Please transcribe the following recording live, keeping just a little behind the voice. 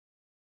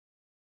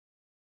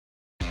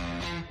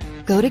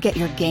Go to get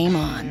your game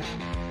on.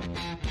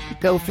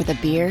 Go for the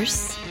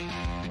beers.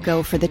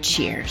 Go for the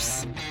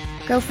cheers.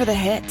 Go for the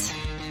hit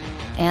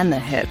and the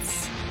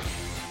hits.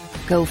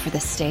 Go for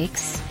the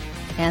stakes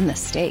and the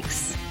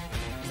stakes.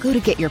 Go to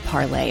get your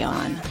parlay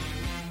on.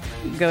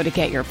 Go to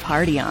get your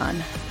party on.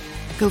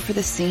 Go for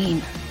the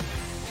scene.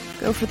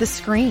 Go for the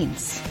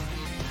screens.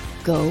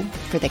 Go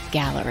for the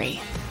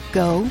gallery.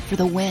 Go for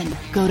the win.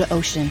 Go to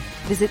Ocean.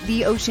 Visit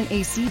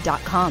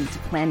theoceanac.com to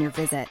plan your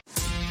visit.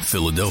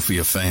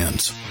 Philadelphia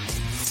fans,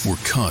 we're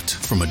cut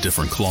from a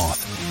different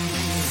cloth.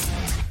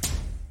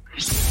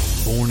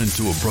 Born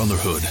into a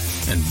brotherhood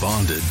and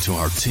bonded to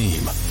our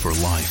team for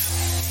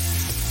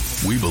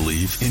life. We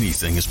believe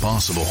anything is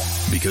possible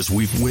because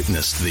we've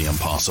witnessed the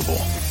impossible.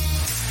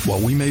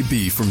 While we may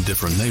be from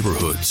different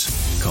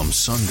neighborhoods, come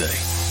Sunday,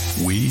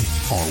 we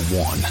are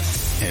one,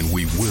 and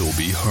we will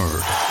be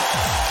heard.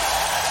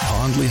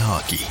 Pondley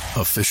Hockey,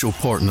 official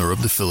partner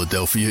of the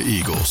Philadelphia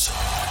Eagles.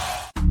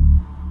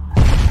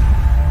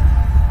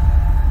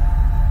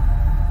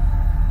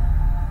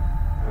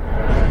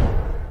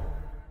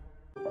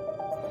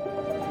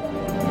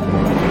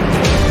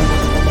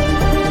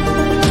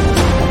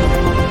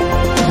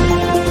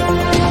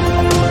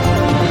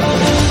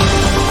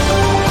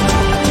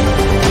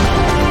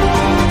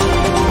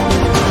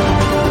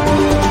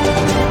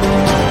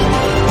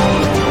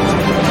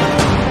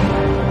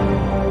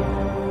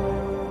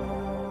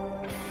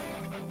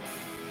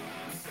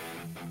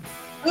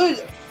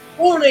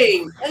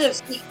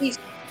 NFC East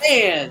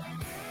fan.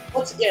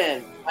 Once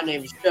again, my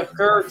name is Jeff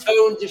Kerr.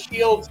 Tone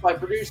DeShields, my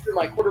producer,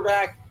 my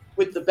quarterback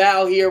with the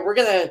bow here. We're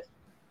going to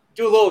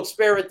do a little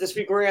experiment this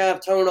week. We're going to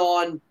have Tone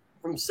on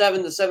from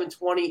 7 to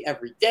 7:20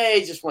 every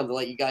day. Just wanted to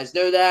let you guys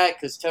know that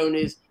because Tone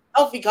is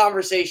healthy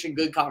conversation,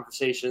 good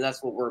conversation.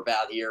 That's what we're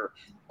about here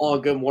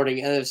on Good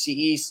Morning NFC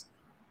East.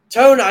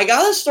 Tone, I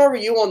got to start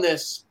with you on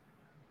this.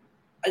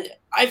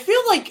 I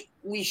feel like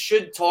we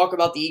should talk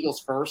about the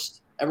Eagles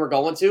first, and we're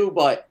going to,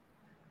 but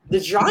the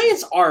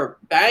Giants are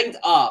banged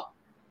up,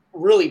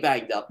 really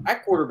banged up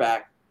at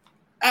quarterback,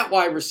 at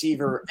wide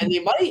receiver, and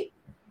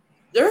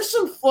there's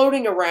some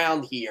floating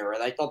around here,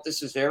 and I thought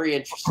this was very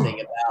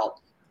interesting about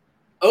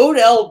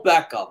Odell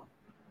Beckham.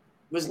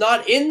 Was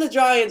not in the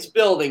Giants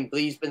building, but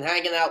he's been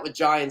hanging out with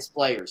Giants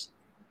players.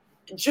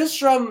 Just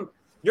from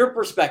your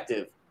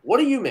perspective, what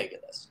do you make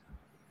of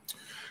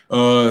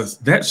this?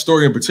 That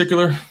story in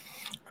particular,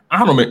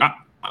 I'm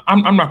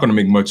not going to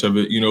make much of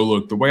it.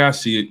 Look, the way I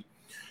see it,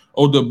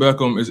 Odell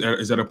Beckham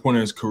is at a point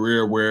in his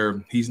career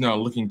where he's not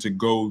looking to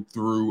go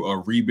through a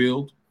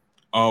rebuild.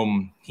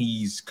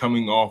 He's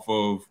coming off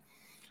of,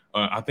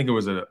 I think it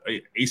was a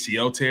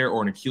ACL tear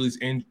or an Achilles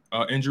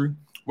injury.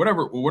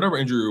 Whatever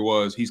injury it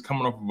was, he's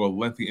coming off of a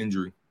lengthy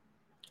injury.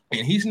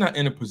 And he's not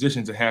in a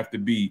position to have to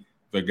be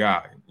the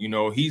guy.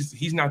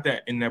 He's not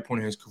that in that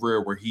point in his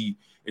career where he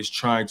is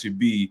trying to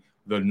be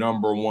the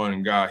number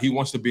one guy. He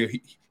wants to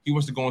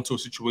go into a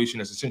situation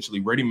that's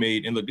essentially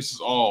ready-made. And look, this is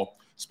all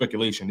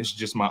speculation. This is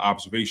just my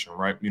observation,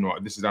 right?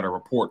 This is not a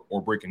report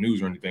or breaking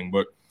news or anything,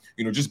 but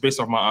just based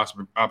off my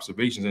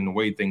observations and the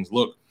way things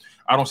look,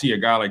 I don't see a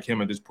guy like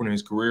him at this point in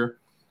his career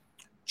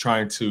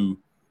trying to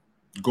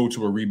go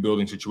to a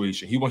rebuilding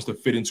situation. He wants to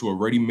fit into a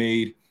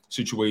ready-made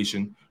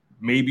situation.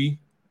 Maybe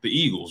the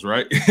Eagles,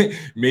 right?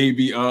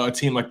 Maybe a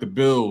team like the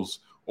Bills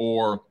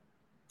or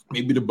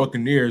maybe the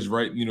Buccaneers,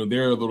 right?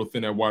 They're a little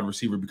thin at wide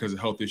receiver because of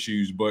health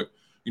issues, but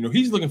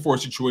he's looking for a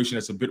situation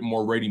that's a bit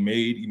more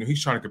ready-made.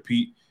 He's trying to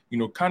compete.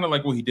 Kind of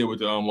like what he did with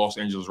the Los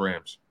Angeles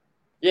Rams.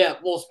 Yeah,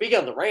 well, speaking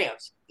of the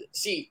Rams,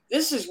 see,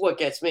 this is what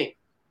gets me.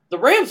 The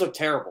Rams looked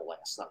terrible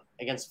last night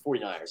against the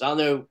 49ers. I don't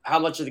know how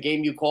much of the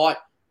game you caught.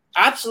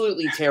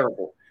 Absolutely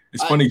terrible.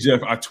 It's funny,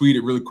 Jeff. I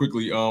tweeted really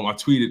quickly.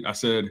 I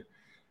said,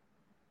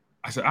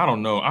 I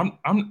don't know.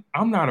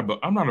 I'm not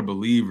a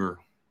believer.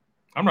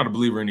 I'm not a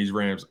believer in these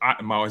Rams.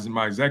 My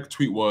exact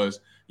tweet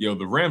was,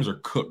 the Rams are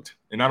cooked,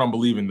 and I don't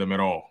believe in them at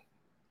all.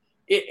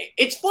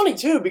 It's funny,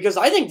 too, because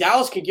I think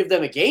Dallas could give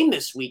them a game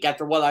this week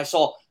after what I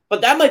saw.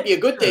 But that might be a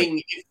good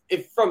thing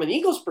if from an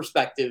Eagles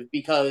perspective,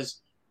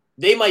 because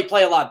they might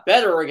play a lot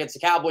better against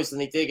the Cowboys than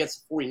they did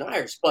against the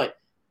 49ers. But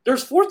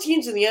there's 4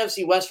 teams in the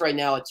NFC West right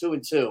now at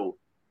 2-2.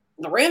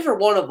 The Rams are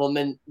one of them.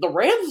 And the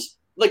Rams,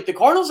 like the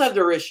Cardinals have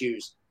their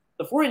issues.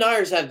 The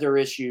 49ers have their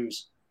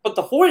issues. But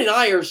the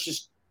 49ers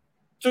just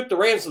took the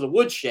Rams to the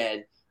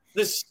woodshed.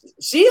 The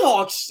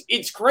Seahawks,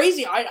 it's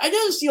crazy. I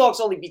know the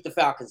Seahawks only beat the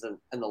Falcons and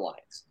the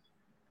Lions.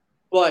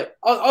 But,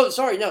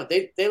 sorry, no,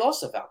 they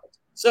lost the Falcons.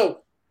 So,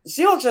 the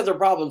Seahawks have their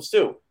problems,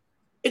 too.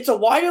 It's a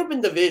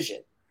wide-open division.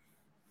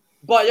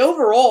 But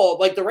overall,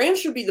 the Rams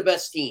should be the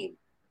best team.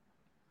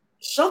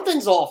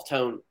 Something's off,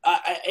 Tone.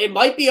 It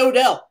might be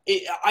Odell.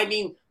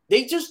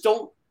 They just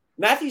don't –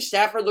 Matthew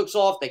Stafford looks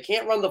off. They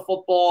can't run the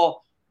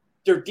football.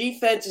 Their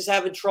defense is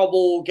having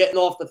trouble getting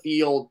off the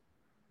field.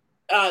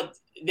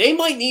 They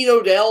might need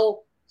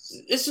Odell.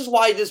 This is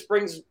why this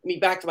brings me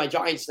back to my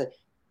Giants thing.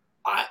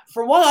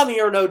 From what I'm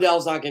hearing,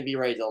 Odell's not going to be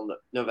ready till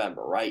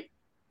November, right?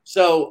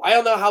 So I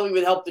don't know how we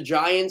would help the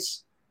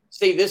Giants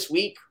stay this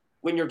week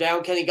when you're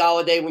down Kenny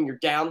Golladay, when you're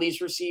down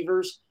these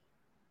receivers.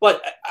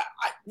 But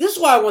this is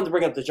why I wanted to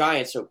bring up the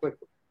Giants so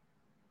quickly.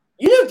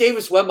 You know,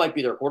 Davis Webb might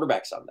be their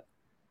quarterback Sunday.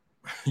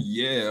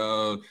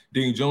 Yeah,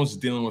 Daniel Jones is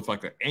dealing with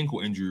like an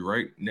ankle injury,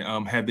 right?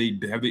 Have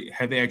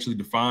they actually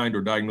defined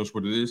or diagnosed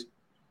what it is?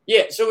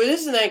 Yeah, so it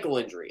is an ankle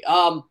injury.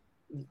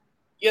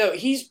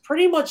 He's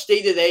pretty much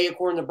day-to-day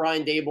according to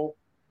Brian Dable.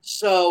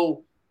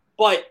 So,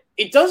 but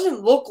it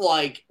doesn't look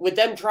like with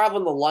them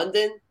traveling to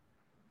London.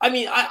 I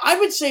mean, I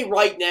would say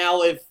right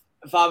now, if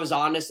I was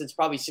honest, it's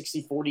probably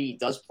 60-40 he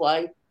does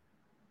play.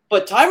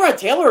 But Tyrod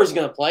Taylor is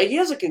going to play. He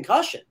has a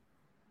concussion.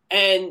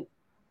 And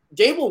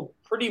Dable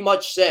pretty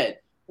much said,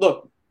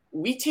 look,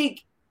 we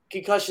take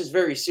concussions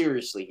very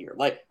seriously here.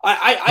 Like,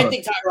 I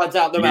think Tyrod's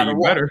out no matter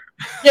what. Better.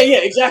 Yeah,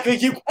 exactly.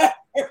 You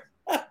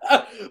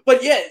better.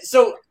 But, yeah,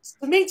 so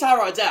to me,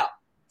 Tyrod's out.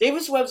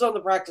 Davis Webb's on the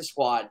practice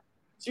squad.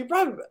 So you're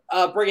probably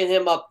bringing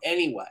him up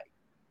anyway.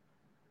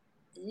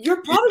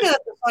 You're probably going to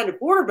have to find a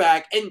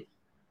quarterback. And,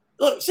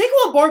 look,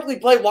 Saquon Barkley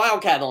played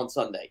Wildcat on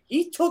Sunday.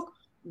 He took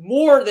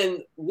more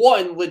than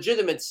one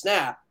legitimate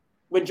snap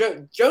when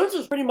Jones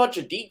was pretty much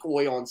a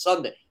decoy on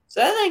Sunday. So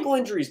that ankle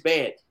injury is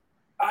bad.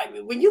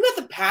 When you got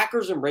the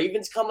Packers and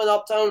Ravens coming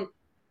up, Tone,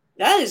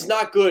 that is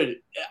not good.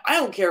 I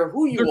don't care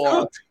who you they're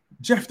are. Cooked.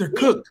 Jeff, they're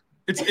cooked.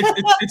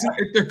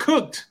 They're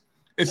cooked.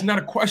 It's not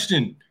a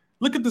question.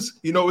 Look at this.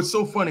 You know, it's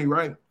so funny,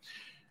 right?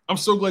 I'm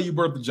so glad you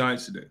brought up the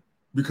Giants today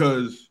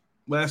because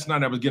last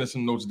night I was getting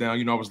some notes down.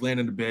 You know, I was laying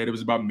in the bed. It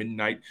was about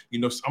midnight.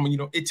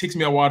 It takes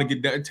me a while to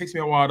get down. It takes me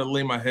a while to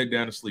lay my head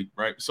down to sleep,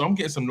 right? So I'm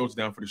getting some notes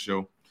down for the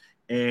show.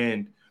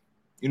 And,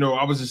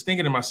 I was just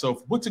thinking to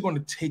myself, what's it going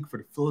to take for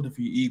the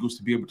Philadelphia Eagles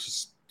to be able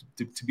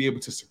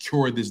to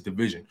secure this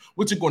division?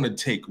 What's it going to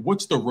take?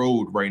 What's the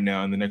road right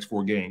now in the next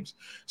 4 games?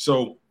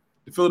 So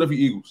the Philadelphia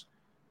Eagles,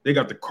 they're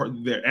at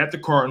the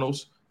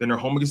Cardinals, then they're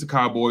home against the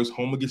Cowboys,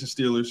 home against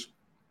the Steelers.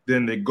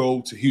 Then they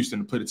go to Houston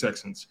to play the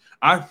Texans.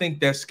 I think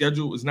that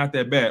schedule is not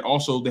that bad.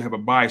 Also, they have a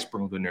bye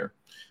sprinkled in there.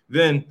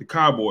 Then the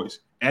Cowboys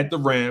at the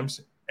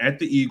Rams, at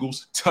the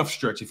Eagles. Tough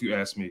stretch, if you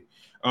ask me.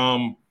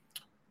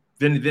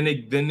 Then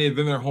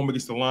they're home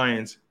against the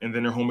Lions, and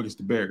then they're home against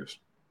the Bears.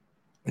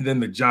 And then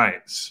the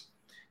Giants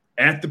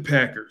at the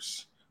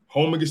Packers,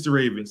 home against the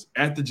Ravens,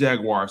 at the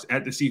Jaguars,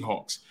 at the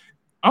Seahawks.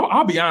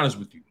 I'll be honest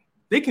with you.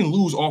 They can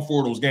lose all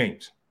 4 of those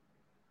games.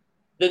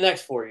 The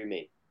next 4, you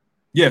mean?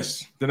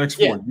 Yes, the next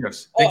 4. Yeah.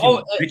 Yes, they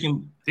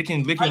can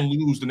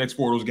lose the next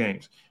 4 of those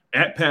games.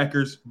 At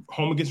Packers,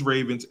 home against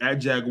Ravens, at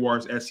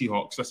Jaguars, at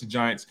Seahawks. That's the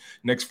Giants'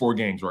 next 4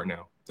 games right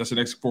now. That's the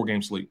next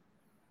 4-game sleep.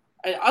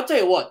 And I'll tell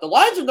you what, the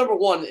Lions are number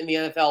 1 in the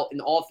NFL in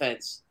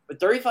offense with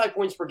 35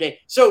 points per game.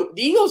 So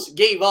the Eagles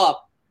gave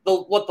up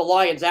what the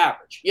Lions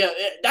average. Yeah,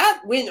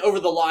 that win over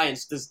the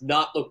Lions does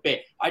not look bad.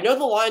 I know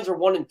the Lions are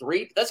 1-3,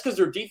 but that's because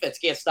their defense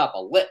can't stop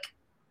a lick.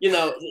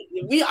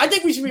 I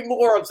think we should be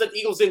more upset the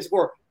Eagles didn't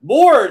score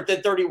more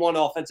than 31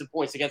 offensive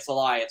points against the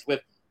Lions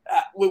with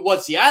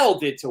what Seattle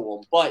did to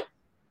them. But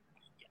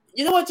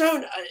you know what,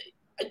 Tone?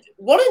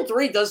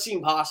 1-3 does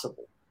seem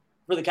possible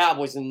for the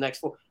Cowboys in the next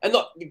 4. And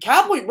look, the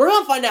Cowboys, we're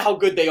going to find out how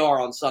good they are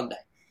on Sunday.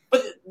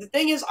 But the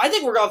thing is, I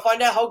think we're going to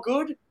find out how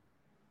good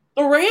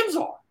the Rams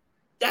are.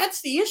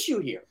 That's the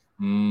issue here.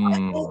 I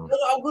don't know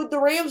how good the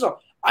Rams are.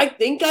 I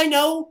think I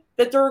know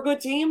that they're a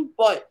good team,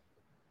 but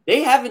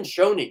they haven't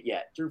shown it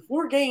yet through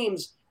 4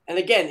 games. And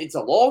again, it's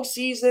a long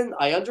season.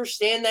 I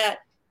understand that.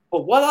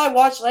 But what I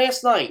watched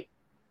last night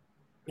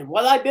and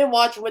what I've been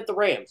watching with the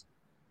Rams,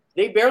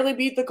 they barely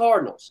beat the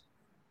Cardinals.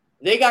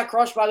 They got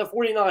crushed by the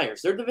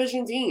 49ers. They're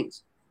division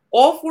teams.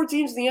 All 4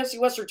 teams in the NFC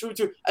West are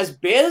 2-2. As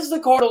bad as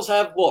the Cardinals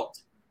have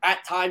looked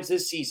at times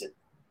this season,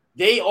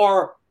 they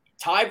are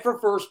tied for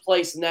first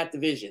place in that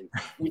division,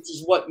 which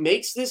is what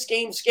makes this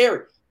game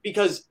scary.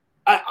 Because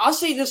I'll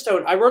say this,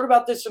 Tone. I wrote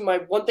about this in my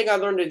one thing I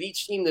learned at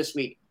each team this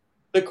week.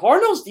 The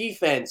Cardinals'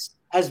 defense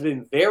has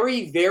been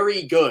very,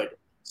 very good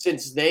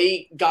since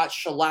they got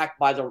shellacked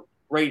by the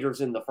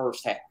Raiders in the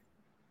first half.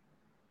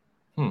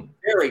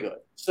 Very good.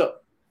 So,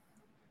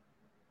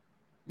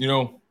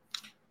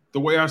 the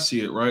way I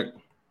see it, right?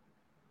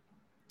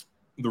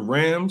 The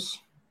Rams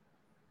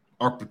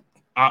are.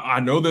 I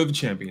know they're the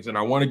champions, and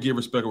I want to give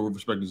respect where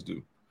respect is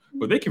due,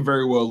 but they can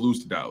very well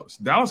lose to Dallas.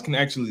 Dallas can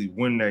actually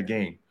win that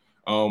game.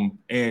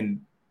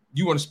 And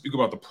you want to speak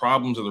about the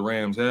problems that the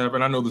Rams have,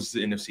 and I know this is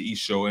the NFC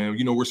East show, and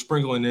we're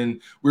sprinkling in,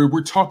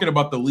 we're talking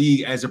about the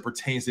league as it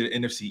pertains to the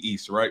NFC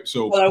East, right?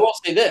 So, but I will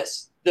say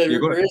this: there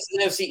is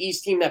an NFC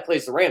East team that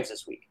plays the Rams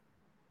this week.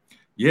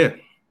 Yeah,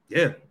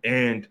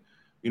 and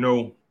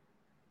the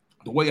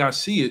way I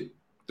see it,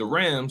 the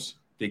Rams,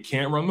 they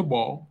can't run the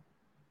ball.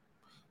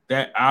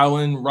 That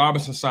Allen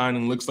Robinson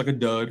signing looks like a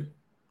dud.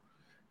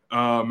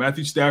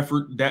 Matthew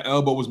Stafford, that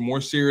elbow was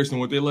more serious than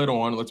what they let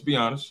on. Let's be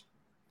honest.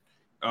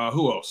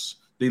 Who else?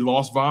 They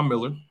lost Von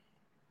Miller.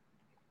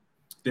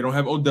 They don't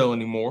have Odell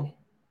anymore.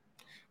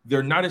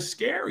 They're not as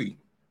scary.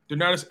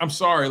 I'm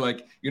sorry. I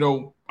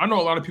know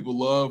a lot of people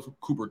love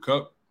Cooper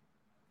Kupp,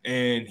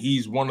 and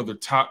he's one of the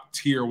top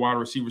tier wide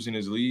receivers in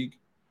his league.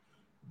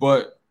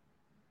 But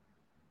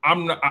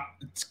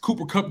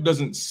Cooper Kupp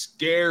doesn't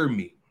scare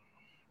me.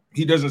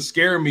 He doesn't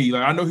scare me.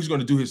 I know he's going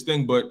to do his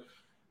thing, but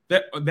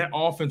that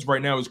offense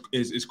right now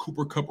is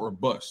Cooper Kupp or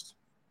bust.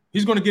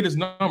 He's going to get his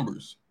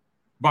numbers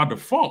by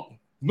default.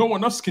 No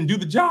one else can do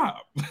the job.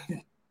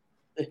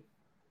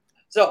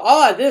 So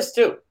I'll add this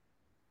too,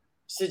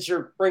 since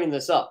you're bringing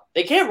this up.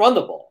 They can't run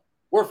the ball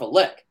worth a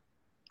lick.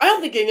 I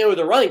don't think they know who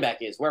their running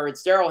back is, whether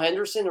it's Darrell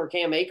Henderson or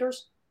Cam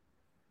Akers.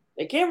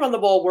 They can't run the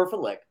ball worth a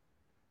lick.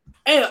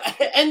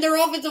 And their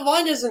offensive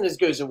line isn't as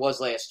good as it was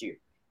last year.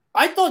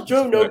 I thought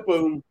Joe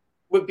Noteboom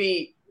would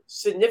be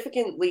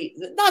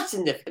not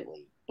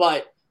significantly,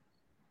 but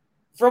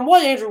from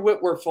what Andrew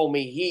Whitworth told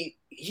me,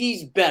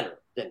 he's better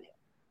than him.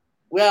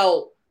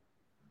 Well,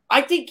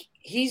 I think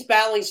he's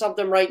battling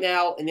something right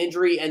now, an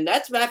injury, and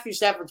that's Matthew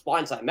Stafford's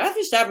blind side.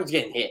 Matthew Stafford's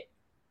getting hit.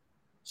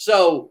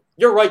 So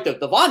you're right, though.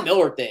 The Von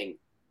Miller thing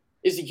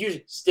is a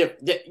huge stiff.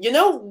 You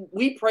know,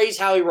 we praise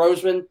Howie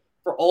Roseman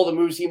for all the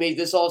moves he made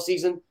this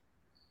offseason.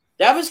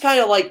 That was kind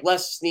of like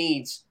Les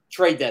Snead's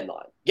trade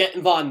deadline,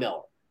 getting Von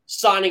Miller,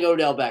 signing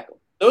Odell Beckham.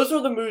 Those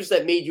are the moves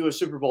that made you a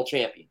Super Bowl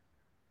champion.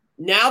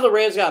 Now the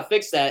Rams got to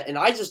fix that, and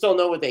I just don't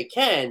know what they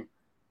can.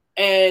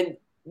 And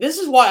this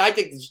is why I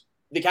think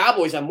the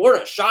Cowboys have more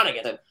than a shot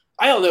against them.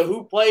 I don't know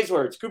who plays,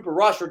 whether it's Cooper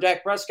Rush or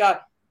Dak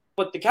Prescott,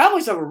 but the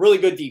Cowboys have a really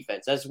good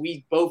defense, as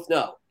we both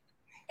know.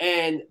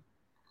 And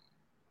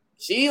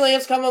CeeDee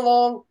Lamb's coming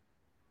along.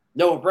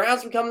 Noah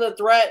Brown's becoming a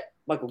threat.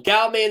 Michael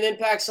Gallup made an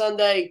impact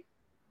Sunday.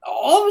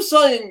 All of a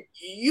sudden,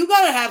 you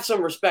got to have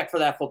some respect for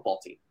that football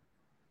team.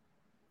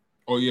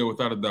 Oh yeah,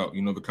 without a doubt.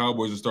 You know, the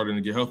Cowboys are starting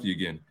to get healthy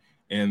again,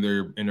 and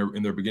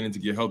they're beginning to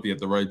get healthy at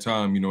the right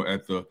time. You know,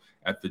 at the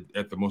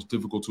most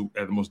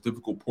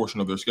difficult portion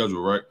of their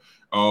schedule, right?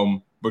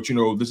 But you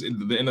know,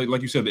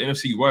 like you said, the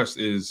NFC West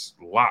is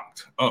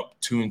locked up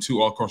 2-2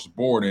 all across the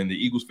board, and the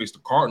Eagles face the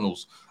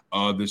Cardinals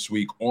this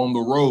week on the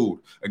road.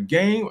 A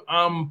game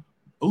I'm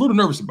a little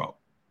nervous about,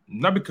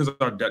 not because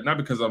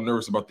I'm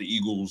nervous about the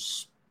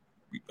Eagles'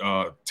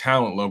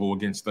 talent level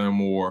against them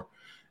or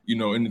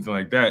anything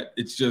like that.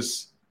 It's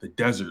just the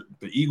desert.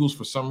 The Eagles,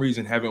 for some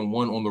reason, haven't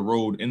won on the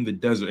road in the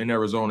desert in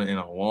Arizona in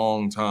a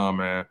long time,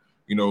 man.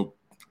 You know,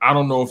 I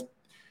don't know if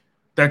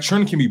that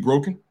trend can be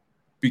broken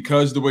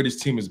because the way this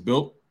team is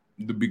built,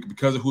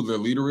 because of who their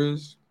leader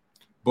is.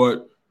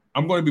 But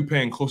I'm going to be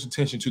paying close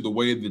attention to the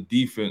way the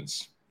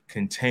defense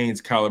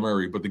contains Kyler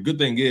Murray. But the good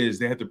thing is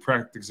they have to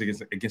practice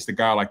against a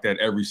guy like that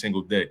every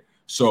single day.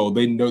 So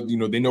they know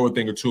a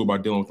thing or two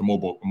about dealing with a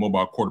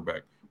mobile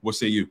quarterback. What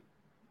say you?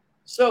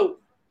 So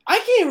I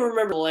can't even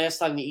remember the last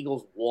time the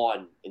Eagles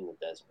won in the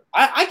desert.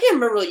 I can't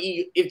remember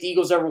if the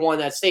Eagles ever won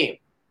that stadium.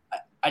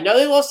 I know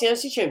they lost the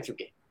NFC Championship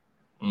game.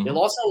 Mm-hmm. They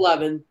lost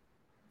 11,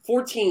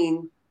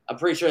 14. I'm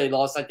pretty sure they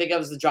lost. I think that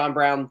was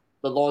the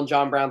lone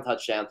John Brown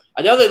touchdown.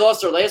 I know they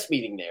lost their last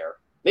meeting there.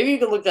 Maybe you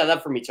can look that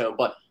up for me, Tone.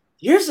 But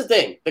here's the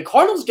thing. The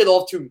Cardinals get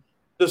off to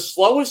the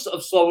slowest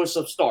of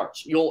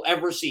starts you'll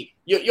ever see.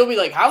 You'll be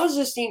like, how is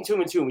this team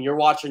 2-2 when you're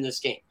watching this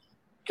game?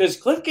 Because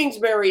Cliff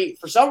Kingsbury,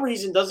 for some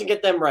reason, doesn't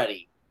get them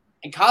ready.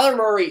 And Kyler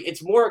Murray,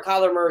 it's more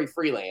Kyler Murray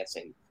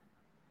freelancing.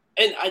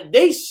 And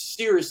they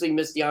seriously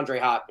miss DeAndre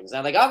Hopkins.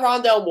 Now, they got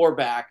Rondale Moore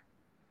back,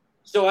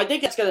 so I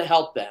think that's going to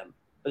help them.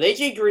 But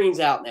A.J. Green's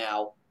out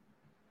now.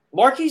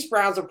 Marquise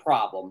Brown's a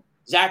problem.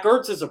 Zach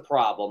Ertz is a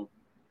problem.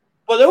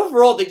 But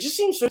overall, they just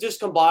seem so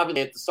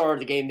discombobulated at the start of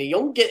the game. They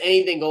don't get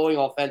anything going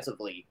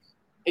offensively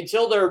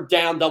until they're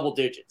down double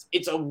digits.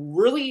 It's a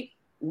really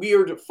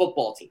weird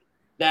football team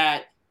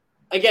that,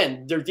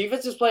 again, their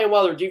defense is playing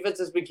well. Their defense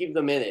has been keeping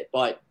them in it.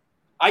 But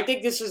I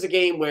think this is a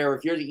game where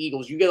if you're the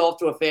Eagles, you get off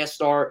to a fast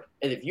start.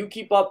 And if you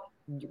keep up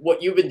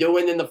what you've been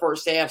doing in the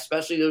first half,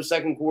 especially those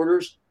second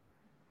quarters,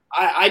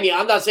 I mean,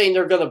 I'm not saying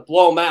they're going to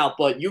blow them out,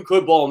 but you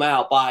could blow them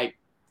out by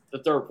the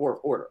third, fourth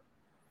quarter.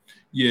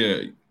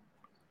 Yeah.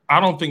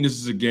 I don't think this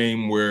is a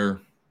game where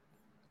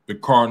the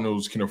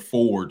Cardinals can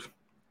afford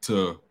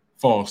to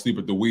fall asleep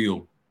at the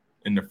wheel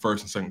in the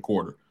first and second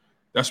quarter.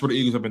 That's where the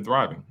Eagles have been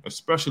thriving,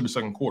 especially the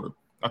second quarter.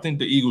 I think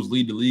the Eagles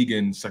lead the league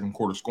in second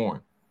quarter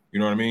scoring. You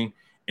know what I mean?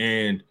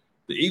 And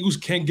the Eagles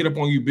can't get up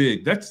on you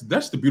big. That's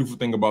the beautiful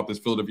thing about this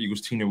Philadelphia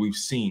Eagles team that we've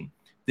seen.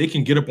 They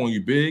can get up on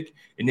you big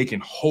and they can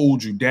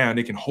hold you down.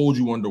 They can hold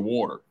you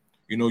underwater.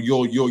 You know,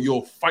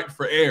 you'll fight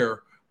for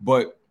air,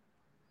 but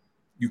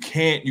you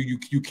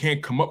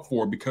can't come up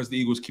for it because the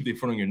Eagles keep their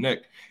foot on your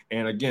neck.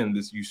 And again,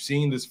 you've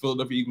seen this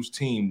Philadelphia Eagles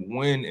team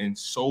win in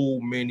so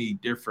many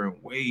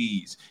different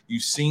ways.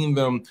 You've seen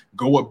them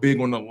go up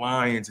big on the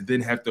Lions and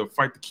then have to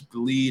fight to keep the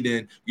lead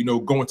and,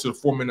 go into the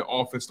 4-minute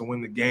offense to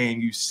win the game.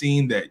 You've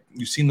seen that.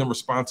 You've seen them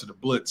respond to the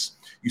blitz.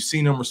 You've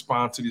seen them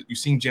you've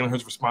seen Jalen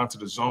Hurts respond to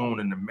the zone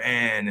and the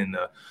man and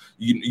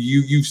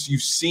you've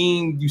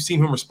seen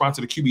him respond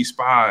to the QB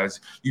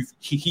spies.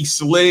 He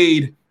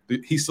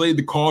slayed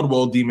the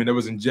Caldwell demon that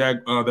was in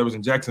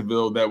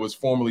Jacksonville that was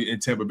formerly in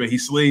Tampa Bay. He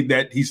slayed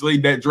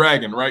that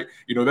dragon, right?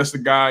 That's the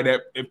guy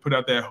that put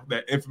out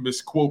that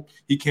infamous quote,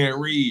 he can't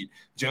read.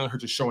 Jalen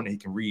Hurts is showing that he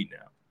can read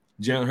now.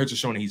 Jalen Hurts is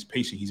showing that he's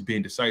patient, he's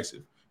being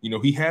decisive.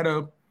 He had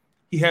a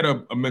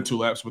mental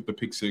lapse with the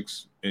pick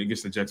six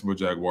against the Jacksonville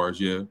Jaguars,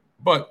 yeah.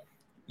 But,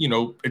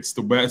 it's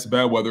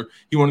bad weather.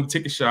 He wanted to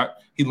take a shot.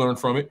 He learned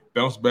from it,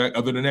 bounced back.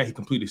 Other than that, he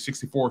completed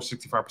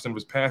 65% of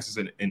his passes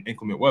in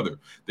inclement weather.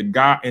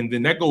 And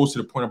then that goes to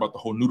the point about the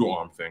whole noodle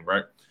arm thing,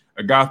 right?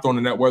 A guy thrown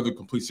in that weather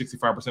completes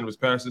 65% of his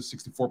passes,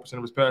 64%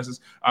 of his passes.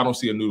 I don't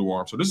see a noodle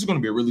arm. So this is going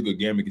to be a really good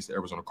game against the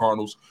Arizona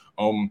Cardinals.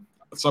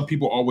 Some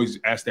people always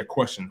ask that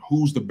question,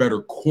 who's the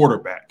better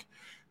quarterback,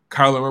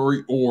 Kyler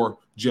Murray or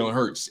Jalen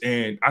Hurts?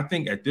 And I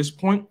think at this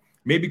point,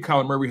 maybe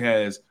Kyler Murray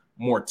has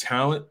more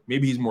talent.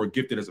 Maybe he's more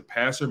gifted as a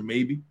passer,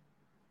 maybe.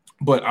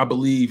 But I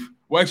believe,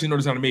 well, actually, no,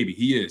 it's not a maybe.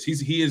 He is.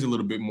 He is a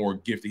little bit more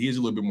gifted. He is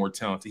a little bit more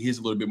talented. He is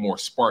a little bit more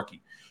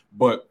sparky.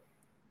 But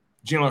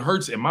Jalen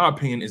Hurts, in my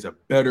opinion, is a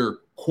better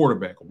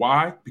quarterback.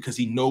 Why? Because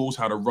he knows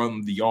how to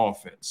run the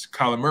offense.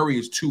 Kyler Murray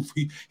is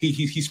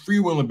he's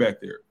freewheeling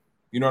back there.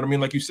 You know what I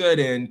mean? Like you said,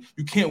 and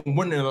you can't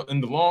win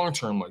in the long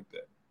term like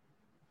that.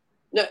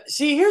 No,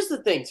 see, here's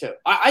the thing, too.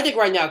 I think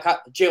right now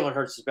Jalen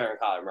Hurts is better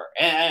than Kyler Murray.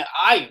 And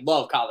I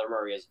love Kyler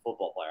Murray as a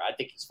football player. I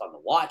think he's fun to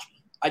watch.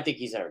 I think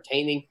he's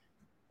entertaining.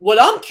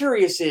 What I'm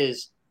curious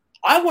is,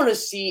 I want to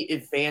see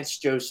if Vance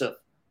Joseph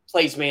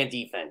plays man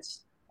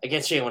defense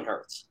against Jalen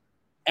Hurts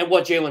and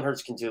what Jalen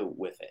Hurts can do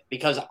with it.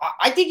 Because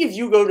I think if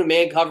you go to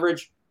man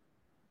coverage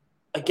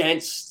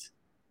against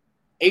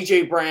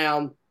A.J.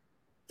 Brown,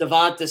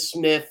 Devonta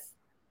Smith,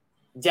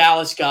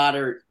 Dallas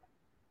Goedert,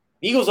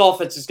 the Eagles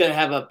offense is going to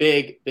have a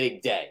big,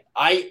 big day.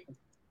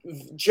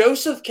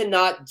 Joseph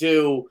cannot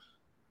do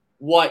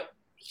what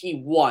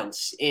he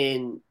wants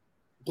in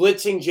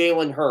blitzing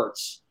Jalen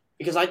Hurts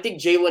because I think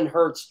Jalen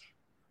Hurts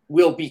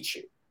will beat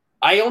you.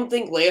 I don't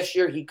think last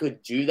year he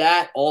could do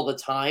that all the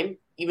time,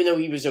 even though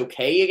he was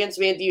okay against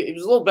man defense. It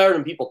was a little better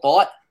than people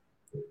thought.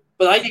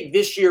 But I think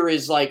this year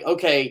is like,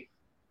 okay,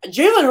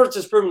 Jalen Hurts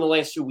has proven the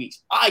last 2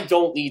 weeks, I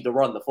don't need to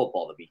run the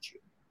football to beat you.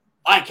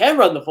 I can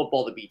run the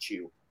football to beat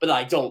you, but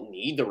I don't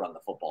need to run the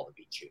football to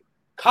beat you.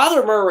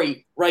 Kyler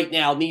Murray right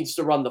now needs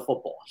to run the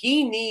football.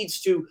 He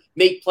needs to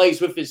make plays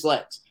with his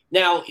legs.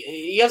 Now,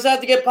 he doesn't have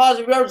to get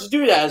positive yards to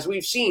do that, as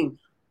we've seen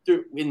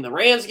in the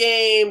Rams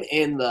game,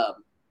 in the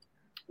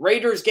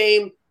Raiders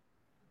game.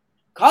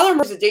 Kyler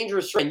Murray's a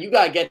dangerous threat. You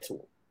got to get to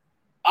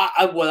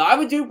him. What I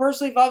would do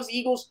personally if I was the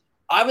Eagles,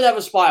 I would have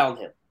a spy on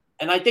him.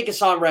 And I think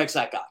Hassan Regg's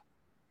that guy.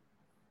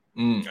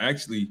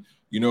 Actually,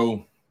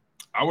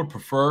 I would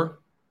prefer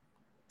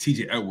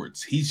TJ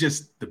Edwards. He's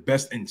just the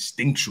best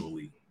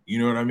instinctually. You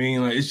know what I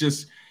mean? Like, it's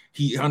just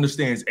he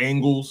understands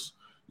angles.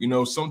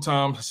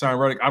 Sometimes Hassan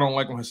Reddick, I don't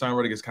like when Hassan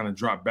Reddick is kind of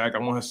dropped back. I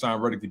want Hassan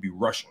Reddick to be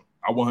rushing.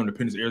 I want him to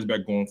pin his ears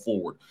back going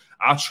forward.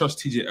 I trust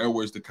TJ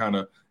Edwards to kind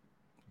of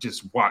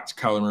just watch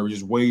Kyler Murray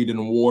just wade in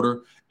the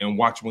water and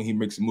watch when he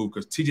makes a move,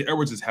 because TJ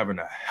Edwards is having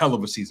a hell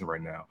of a season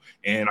right now.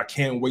 And I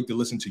can't wait to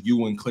listen to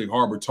you and Clay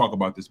Harbor talk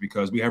about this,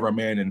 because we have our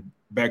man in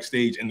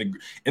backstage in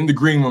the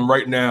green room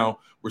right now.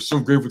 We're so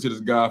grateful to this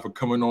guy for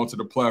coming onto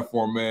the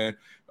platform, man.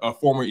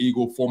 Former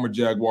Eagle, former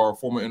Jaguar,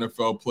 former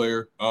NFL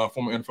player,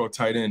 former NFL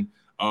tight end.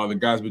 The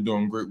guy's been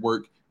doing great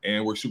work,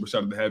 and we're super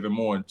excited to have him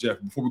on.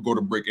 Jeff, before we go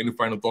to break, any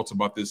final thoughts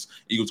about this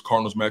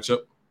Eagles-Cardinals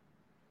matchup?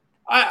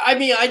 I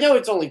mean, I know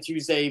it's only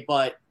Tuesday,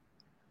 but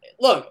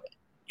look,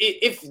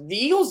 if the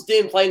Eagles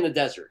didn't play in the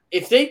desert,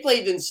 if they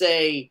played in,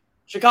 say,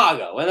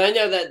 Chicago, and I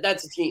know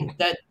that's a team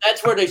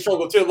that's where they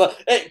struggle too. Look,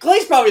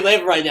 Clay's probably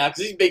laughing right now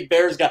because he's a big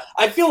Bears guy.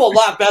 I feel a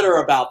lot better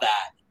about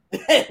that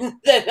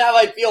than how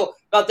I feel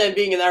about them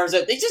being in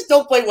Arizona. They just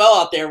don't play well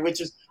out there, which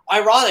is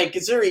ironic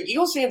considering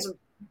Eagles fans,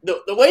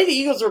 the way the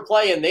Eagles are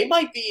playing, they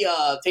might be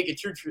taking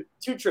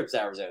two trips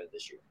to Arizona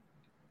this year.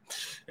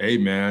 Hey,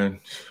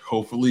 man,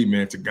 hopefully,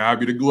 man, to God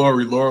be the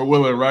glory, Lord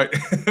willing, right?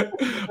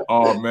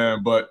 Oh,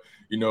 man, but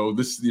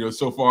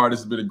so far, this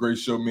has been a great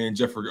show. Me and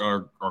Jeff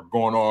are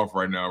going off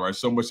right now, right?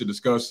 So much to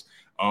discuss.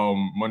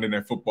 Monday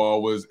Night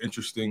Football was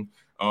interesting.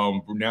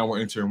 Now we're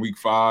entering week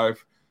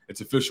 5.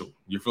 It's official.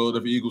 Your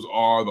Philadelphia Eagles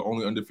are the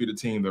only undefeated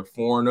team. They're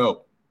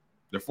 4-0.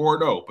 They're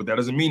 4-0, but that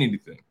doesn't mean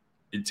anything.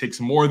 It takes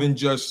more than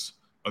just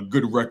a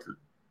good record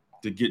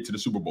to get to the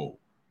Super Bowl.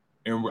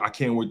 And I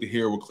can't wait to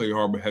hear what Clay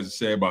Harbor has to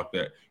say about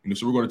that.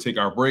 So we're going to take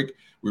our break.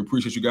 We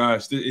appreciate you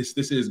guys.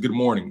 This is Good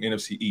Morning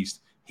NFC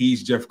East.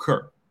 He's Jeff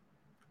Kerr.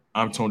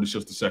 I'm Tony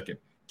DeShields II.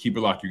 Keep it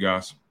locked, you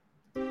guys.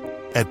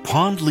 At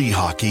Pond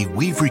Lehocky,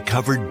 we've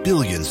recovered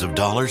billions of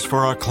dollars for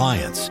our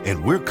clients,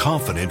 and we're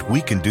confident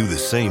we can do the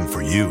same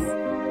for you.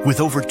 With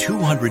over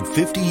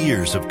 250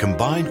 years of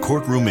combined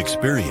courtroom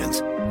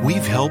experience,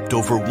 we've helped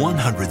over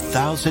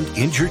 100,000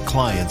 injured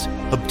clients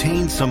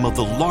obtain some of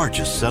the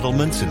largest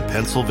settlements in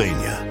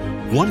Pennsylvania.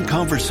 One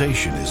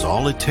conversation is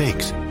all it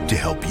takes to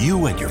help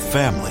you and your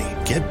family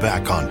get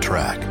back on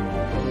track.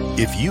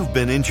 If you've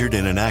been injured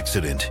in an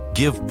accident,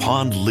 give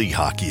Pond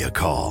Lehocky a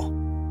call.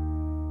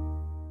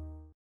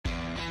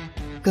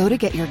 Go to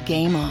get your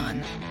game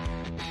on.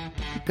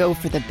 Go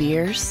for the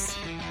beers.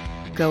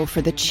 Go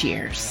for the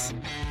cheers.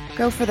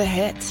 Go for the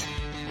hit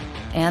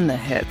and the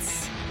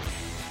hits.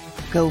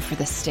 Go for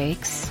the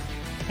stakes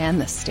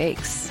and the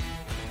stakes.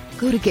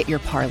 Go to get your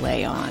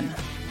parlay on.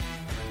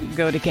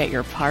 Go to get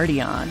your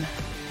party on.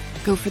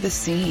 Go for the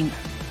scene.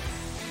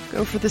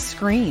 Go for the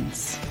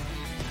screens.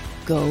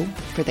 Go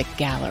for the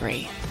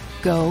gallery.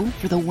 Go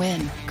for the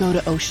win. Go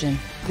to Ocean.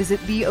 Visit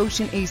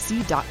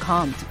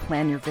theoceanac.com to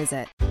plan your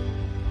visit.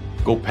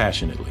 Go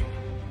passionately.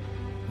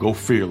 Go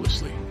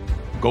fearlessly.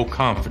 Go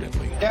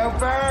confidently. Go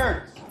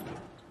Birds!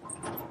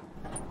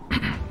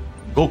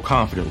 Go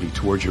confidently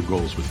towards your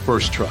goals with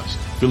First Trust,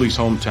 Philly's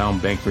hometown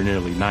bank for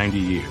nearly 90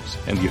 years,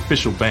 and the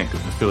official bank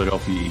of the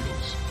Philadelphia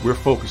Eagles. We're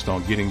focused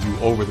on getting you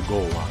over the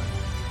goal line.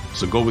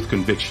 So go with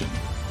conviction.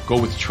 Go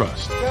with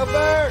trust. Go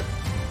Birds!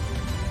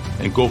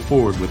 And go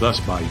forward with us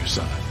by your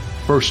side.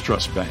 First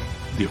Trust Bank,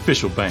 the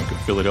official bank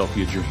of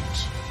Philadelphia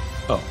Dreams.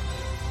 Oh,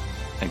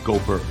 and go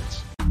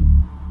Birds.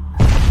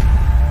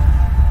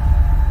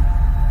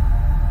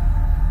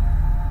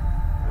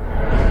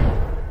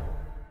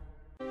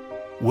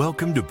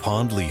 Welcome to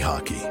Pond Lee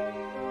Hockey.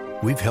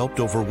 We've helped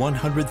over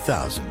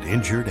 100,000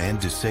 injured and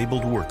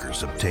disabled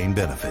workers obtain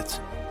benefits,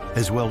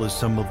 as well as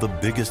some of the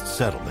biggest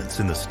settlements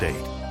in the state.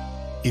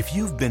 If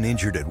you've been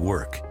injured at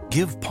work,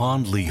 give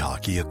Pond Lee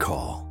Hockey a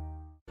call.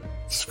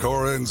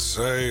 Score and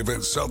save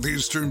in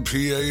southeastern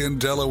PA and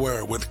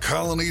Delaware with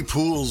Colony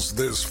Pools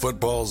this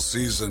football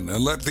season,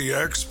 and let the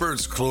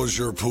experts close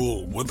your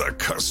pool with a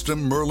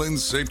custom Merlin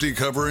safety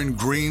cover in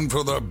green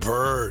for the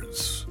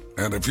birds.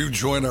 And if you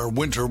join our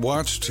Winter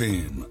Watch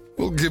team,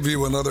 we'll give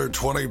you another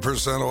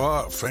 20%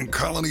 off, and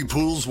Colony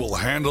Pools will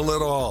handle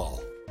it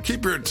all.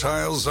 Keep your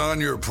tiles on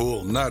your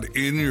pool, not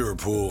in your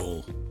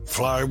pool.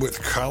 Fly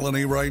with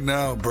Colony right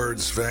now,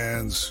 Birds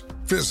fans.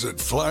 Visit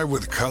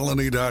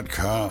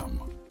flywithcolony.com.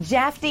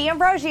 Jeff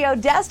D'Ambrosio,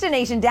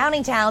 Destination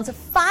Downingtown's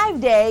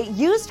 5-day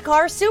used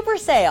car super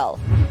sale.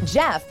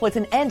 Jeff puts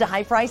an end to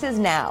high prices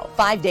now.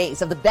 5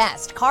 days of the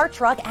best car,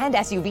 truck, and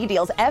SUV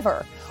deals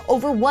ever.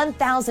 Over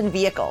 1,000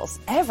 vehicles,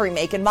 every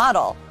make and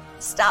model.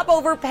 Stop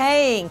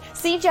overpaying.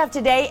 See Jeff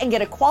today and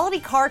get a quality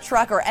car,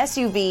 truck, or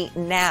SUV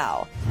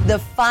now. The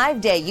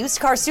 5-day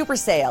used car super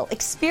sale.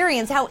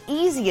 Experience how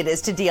easy it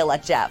is to deal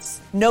at Jeff's.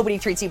 Nobody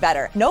treats you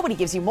better. Nobody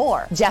gives you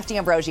more. Jeff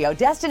D'Ambrosio,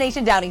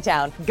 Destination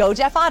Downingtown.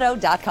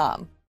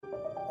 GoJeffAuto.com.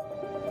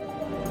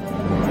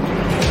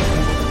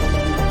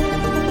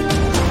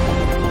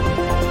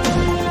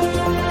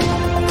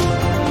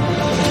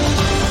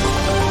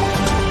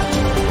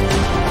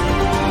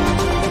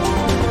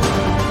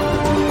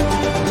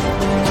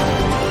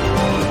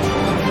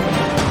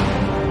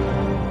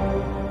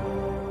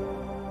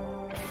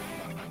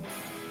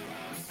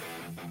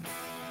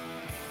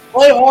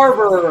 Clay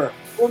Harbor,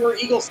 former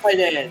Eagles tight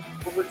end,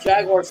 former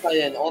Jaguars tight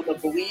end on the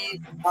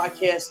Believe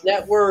Podcast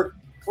Network.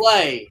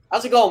 Clay,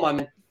 how's it going, my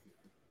man?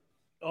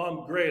 Oh,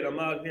 I'm great. I'm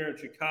out here in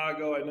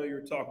Chicago. I know you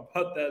were talking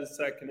about that a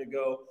second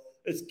ago.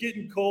 It's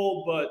getting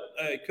cold, but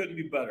it couldn't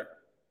be better.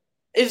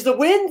 Is the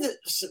wind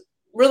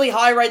really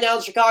high right now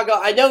in Chicago?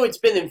 I know it's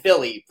been in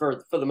Philly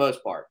for the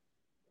most part.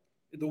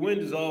 The wind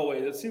is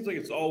always – it seems like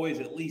it's always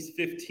at least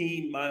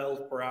 15 miles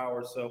per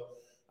hour. So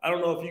I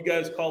don't know if you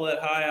guys call that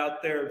high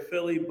out there in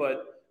Philly,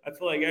 but – I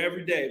feel like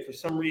every day, for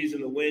some reason,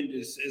 the wind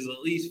is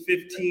at least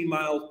 15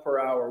 miles per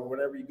hour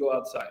whenever you go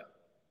outside.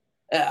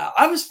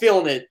 I was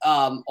feeling it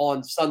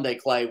on Sunday,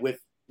 Clay, with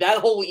that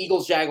whole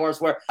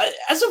Eagles-Jaguars where,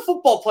 as a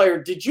football player,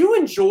 did you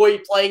enjoy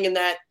playing in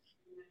that,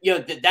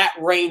 that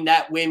rain,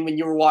 that wind when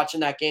you were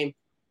watching that game?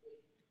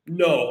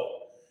 No.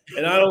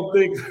 And I don't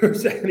think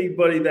there's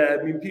anybody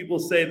people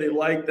say they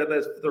like that.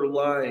 They're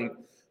lying.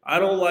 I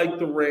don't like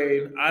the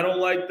rain. I don't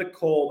like the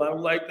cold. I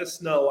don't like the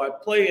snow. I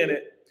play in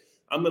it.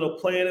 I'm going to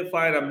play in it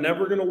fine. I'm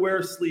never going to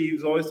wear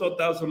sleeves. I always thought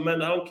that was a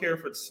man. I don't care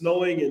if it's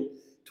snowing and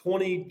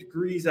 20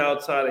 degrees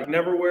outside. I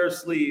never wear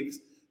sleeves.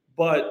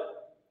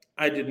 But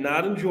I did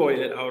not enjoy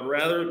it. I would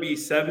rather it be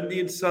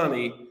 70 and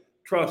sunny.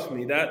 Trust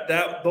me,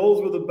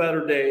 those were the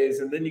better days.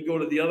 And then you go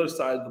to the other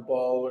side of the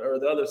ball, or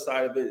the other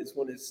side of it is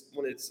when it's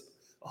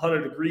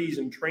 100 degrees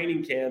in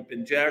training camp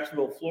in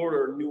Jacksonville,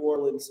 Florida, or New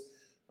Orleans,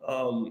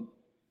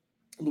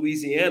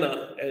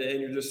 Louisiana,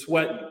 and you're just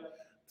sweating.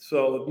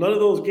 So none of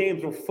those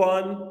games were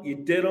fun. You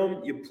did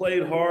them, you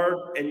played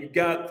hard, and you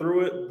got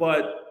through it.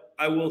 But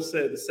I will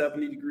say the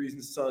 70 degrees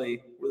and sunny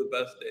were the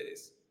best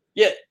days.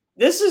 Yeah,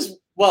 this is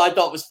what I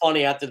thought was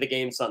funny after the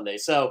game Sunday.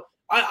 So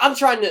I'm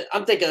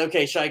thinking,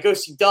 okay, should I go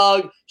see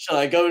Doug? Should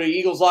I go to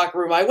Eagles locker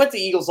room? I went to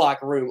Eagles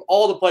locker room.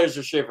 All the players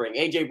are shivering.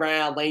 A.J.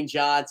 Brown, Lane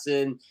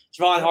Johnson,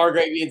 Javon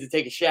Hargrave needed to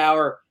take a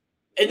shower.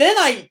 And then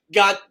I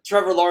got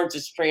Trevor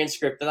Lawrence's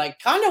transcript, and I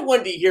kind of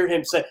wanted to hear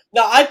him say,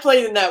 no, I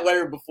played in that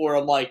weather before.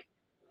 I'm like,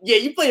 yeah,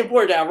 you played in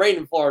poured-down rain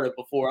in Florida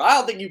before. I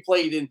don't think you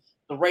played in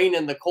the rain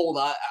and the cold.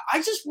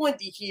 I just wanted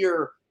to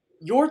hear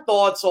your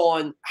thoughts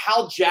on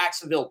how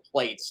Jacksonville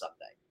played Sunday.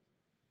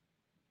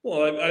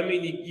 Well, I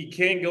mean, you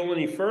can't go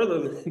any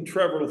further than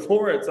Trevor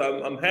Lawrence.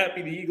 I'm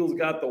happy the Eagles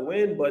got the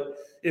win, but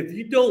if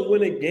you don't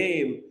win a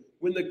game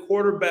when the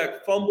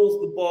quarterback fumbles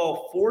the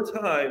ball 4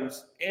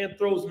 times and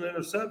throws an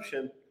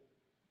interception,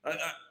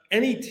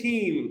 any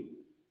team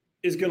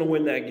is going to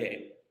win that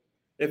game.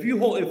 If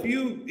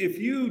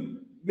you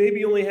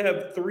maybe only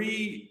have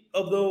 3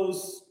 of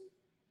those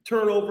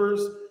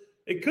turnovers,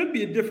 it could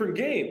be a different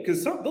game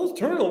because those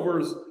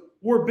turnovers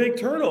were big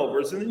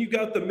turnovers. And then you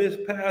got the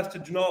missed pass to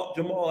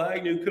Jamal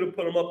Agnew, could have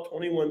put him up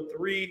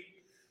 21-3.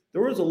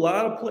 There was a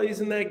lot of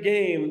plays in that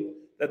game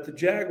that the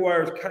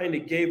Jaguars kind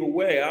of gave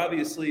away.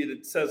 Obviously,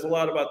 it says a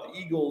lot about the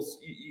Eagles.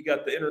 You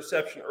got the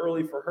interception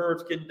early for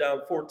Hurts, getting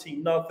down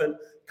 14-0,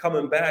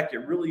 coming back.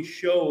 It really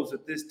shows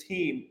that this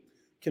team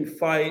can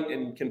fight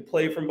and can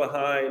play from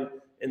behind,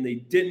 and they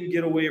didn't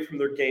get away from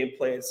their game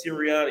plan.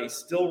 Sirianni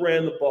still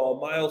ran the ball.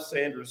 Miles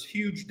Sanders,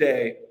 huge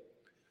day.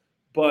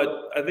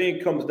 But I think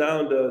it comes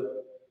down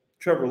to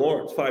Trevor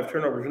Lawrence, 5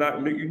 turnovers.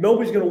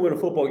 Nobody's going to win a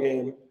football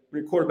game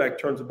when your quarterback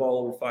turns the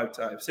ball over 5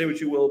 times. Say what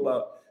you will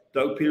about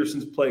Doug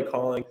Peterson's play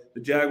calling. The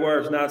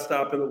Jaguars not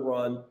stopping the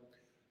run.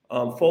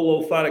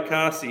 Folo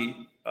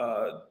Fatukasi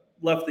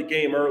left the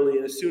game early,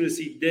 and as soon as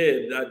he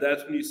did,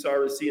 that's when you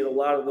started seeing a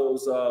lot of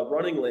those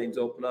running lanes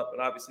open up,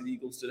 and obviously the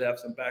Eagles did have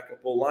some backup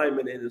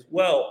linemen in as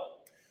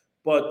well.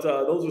 But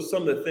those are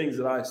some of the things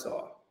that I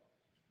saw.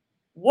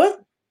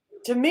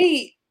 To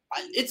me,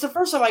 it's the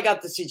first time I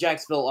got to see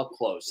Jacksonville up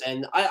close,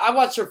 and I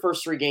watched their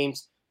first 3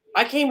 games.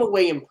 I came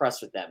away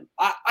impressed with them.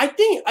 I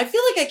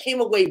feel like I came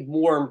away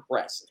more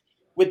impressed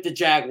with the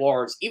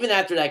Jaguars, even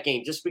after that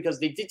game, just because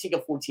they did take a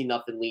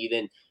 14-0 lead.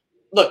 And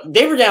look,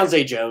 they were down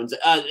Zay Jones.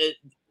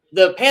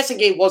 The passing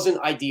game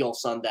wasn't ideal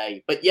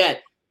Sunday, but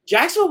yet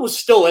Jacksonville was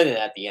still in it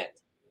at the end.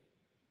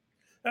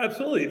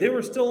 Absolutely. They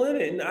were still in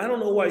it. And I don't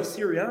know why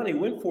Sirianni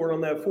went for it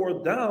on that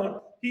 4th down.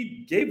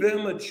 He gave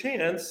them a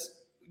chance,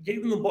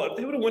 gave them the ball. If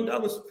they would have went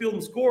down the field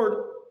and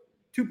scored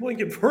 2-point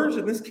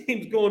conversion, this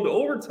game's going to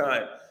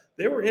overtime.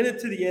 They were in it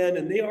to the end,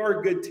 and they are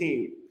a good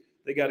team.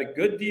 They got a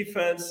good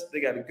defense.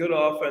 They got a good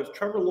offense.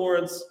 Trevor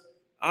Lawrence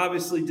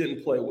obviously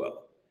didn't play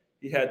well.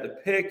 He had the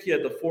pick. He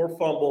had the 4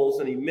 fumbles,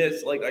 and he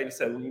missed, like I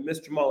said, when you miss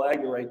Jamal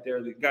Agnew right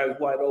there, the guy's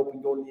wide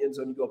open, going to the end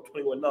zone, you go up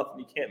 21-0.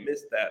 You can't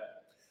miss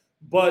that.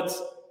 But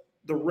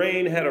the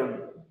rain had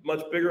a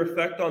much bigger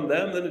effect on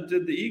them than it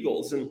did the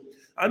Eagles. And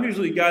I'm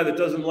usually a guy that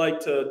doesn't like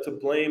to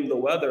blame the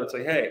weather. It's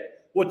like, hey,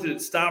 what, did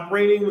it stop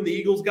raining when the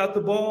Eagles got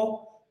the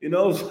ball? You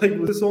know, it's like,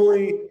 was this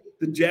only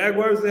the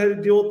Jaguars that had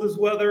to deal with this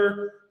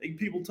weather? Like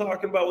people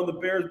talking about when the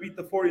Bears beat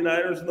the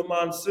 49ers in the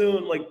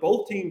monsoon, like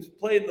both teams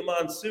played in the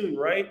monsoon,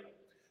 right?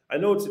 I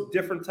know it's a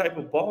different type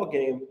of ball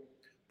game,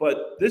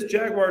 but this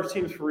Jaguars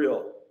team's for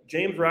real.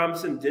 James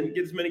Robinson didn't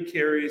get as many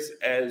carries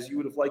as you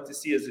would have liked to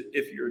see as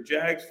if you're a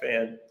Jags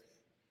fan.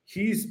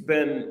 He's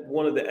been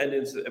one of the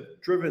engines that have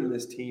driven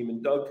this team,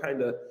 and Doug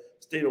kind of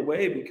stayed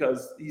away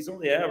because he's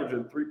only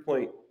averaging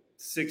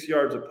 3.6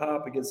 yards a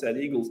pop against that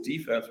Eagles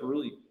defense. We're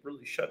really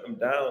shutting them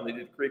down. They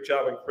did a great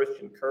job on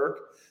Christian Kirk,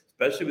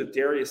 especially with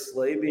Darius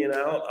Slay being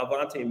out,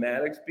 Avonte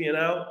Maddox being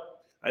out.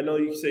 I know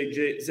you say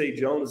Zay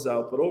Jones is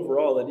out, but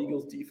overall that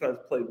Eagles defense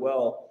played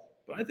well.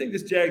 But I think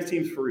this Jags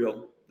team's for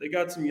real. They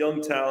got some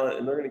young talent,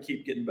 and they're going to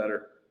keep getting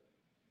better.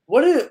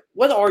 What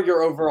are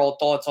your overall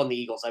thoughts on the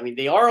Eagles? I mean,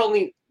 they are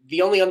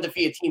the only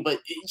undefeated team, but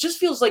it just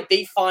feels like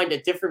they find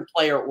a different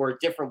player or a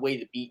different way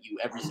to beat you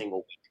every single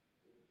week.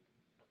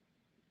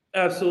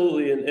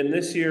 Absolutely, and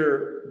this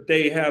year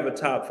they have a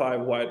top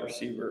 5 wide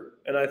receiver,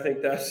 and I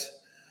think that's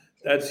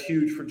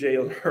huge for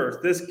Jalen Hurts.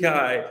 This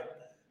guy,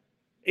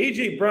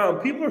 A.J. Brown,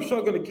 people are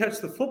struggling to catch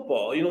the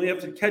football. You know, you have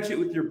to catch it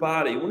with your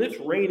body. When it's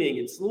raining,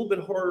 it's a little bit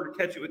harder to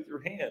catch it with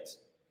your hands.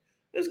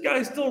 This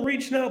guy's still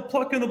reaching out,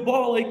 plucking the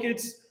ball like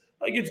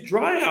it's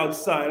dry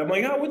outside. I'm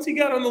like, what's he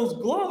got on those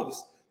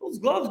gloves? Those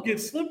gloves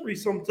get slippery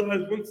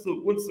sometimes once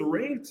the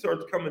rain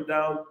starts coming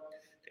down.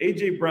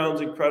 A.J.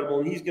 Brown's incredible,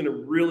 and he's going to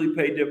really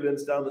pay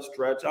dividends down the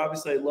stretch.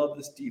 Obviously, I love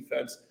this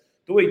defense.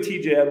 The way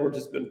T.J. Edwards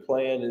has been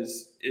playing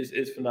is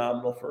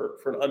phenomenal for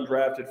an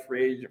undrafted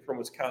free agent from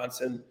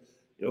Wisconsin.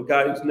 You know,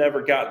 guy who's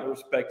never gotten the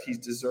respect he's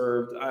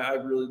deserved. I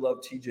really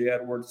love T.J.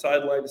 Edwards,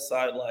 sideline to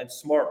sideline,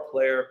 smart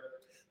player.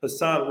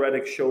 Hassan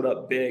Reddick showed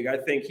up big. I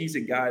think he's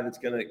a guy that's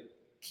going to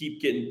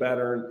keep getting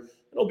better. And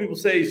I know people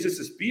say he's just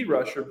a speed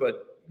rusher,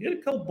 but he had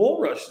a couple bull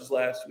rushes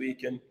last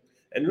week and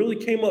really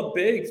came up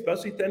big,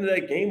 especially at the end of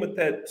that game with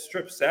that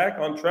strip sack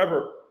on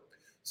Trevor.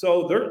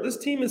 So this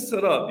team is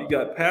set up. You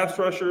got pass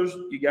rushers,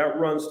 you got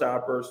run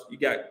stoppers, you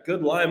got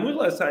good line. When was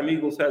the last time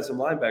Eagles had some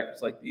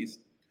linebackers like these?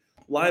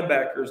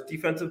 Linebackers,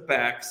 defensive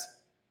backs,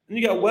 and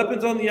you got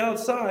weapons on the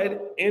outside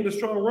and a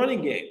strong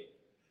running game.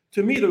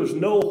 To me, there's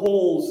no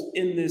holes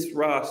in this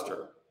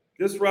roster.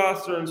 This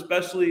roster, and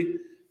especially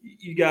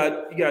you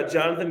got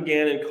Jonathan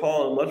Gannon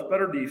calling a much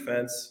better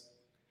defense.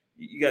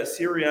 You got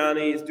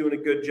Sirianni is doing a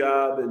good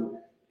job, and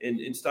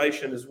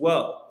Steichen as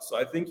well. So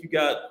I think you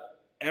got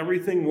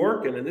everything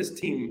working, and this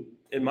team,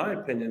 in my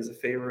opinion, is a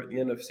favorite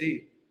in the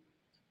NFC.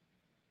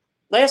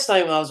 Last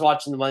night when I was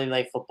watching the Monday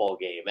Night Football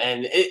game,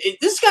 and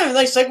this is kind of a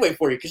nice segue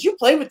for you because you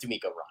play with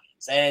DeMeco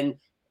Ryans, and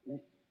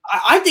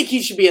I think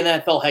he should be an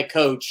NFL head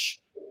coach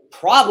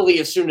probably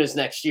as soon as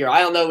next year. I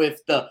don't know if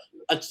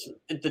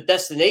the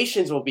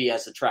destinations will be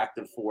as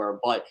attractive for him,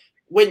 but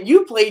when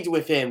you played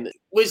with him,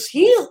 was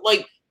he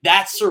like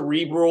that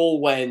cerebral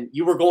when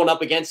you were going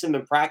up against him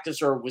in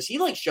practice, or was he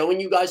like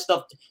showing you guys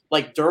stuff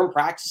like during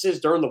practices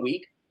during the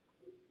week?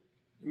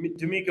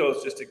 DeMeco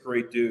is just a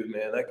great dude,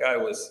 man. That guy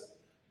was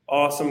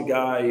Awesome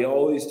guy.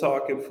 Always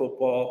talking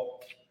football.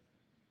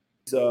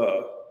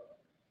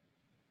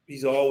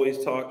 He's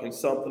always talking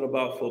something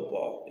about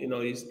football. You know,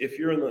 if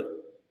you're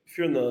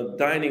in the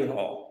dining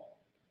hall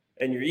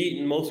and you're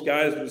eating, most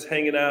guys are just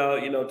hanging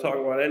out, you know,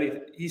 talking about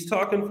anything. He's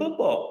talking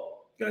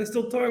football. The guy's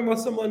still talking about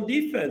someone on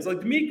defense, like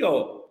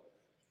D'Amico.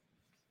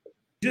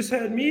 Just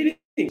had meetings.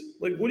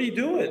 Like, what are you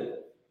doing?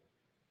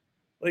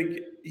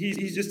 Like,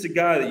 he's just a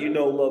guy that you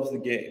know loves the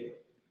game.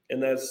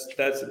 And that's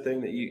the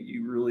thing that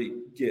you really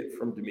get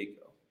from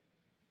D'Amico.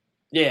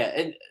 Yeah,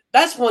 and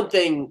that's one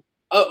thing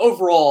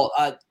overall.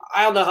 I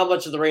don't know how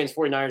much of the Rams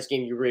 49ers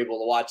game you were able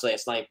to watch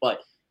last night, but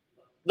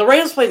the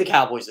Rams play the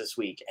Cowboys this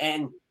week.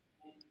 And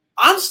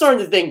I'm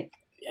starting to think,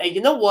 hey,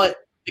 you know what?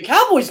 The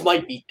Cowboys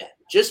might beat them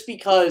just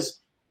because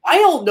I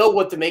don't know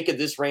what to make of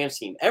this Rams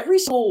team. Every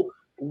single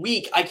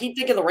week, I keep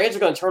thinking the Rams are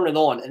going to turn it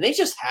on, and they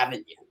just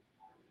haven't yet.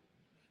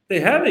 They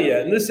haven't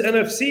yet. In this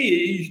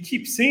NFC, you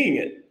keep seeing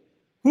it.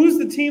 Who's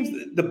the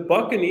teams? The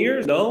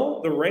Buccaneers?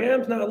 No. The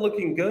Rams not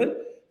looking good.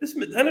 This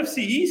NFC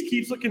East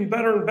keeps looking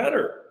better and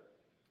better.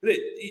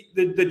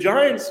 The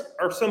Giants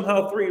are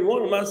somehow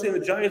 3-1. I'm not saying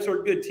the Giants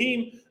are a good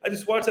team. I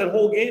just watched that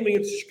whole game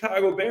against the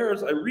Chicago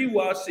Bears. I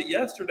rewatched it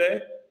yesterday.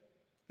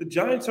 The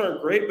Giants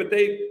aren't great, but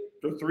they're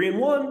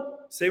 3-1.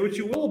 Say what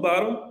you will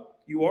about them.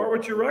 You are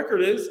what your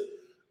record is.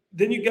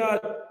 Then you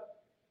got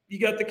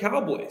the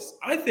Cowboys.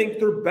 I think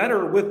they're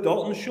better with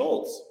Dalton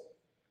Schultz.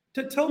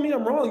 To tell me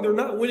I'm wrong, they're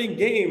not winning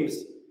games.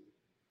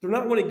 They're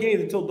not winning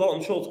games until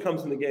Dalton Schultz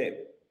comes in the game.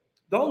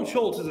 Dalton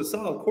Schultz is a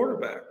solid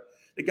quarterback.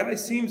 The guy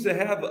seems to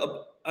have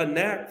a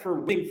knack for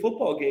winning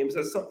football games.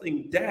 That's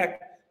something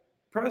Dak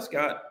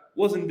Prescott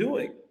wasn't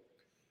doing.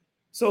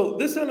 So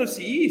this NFC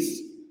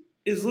East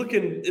is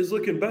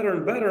looking better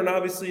and better. And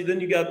obviously,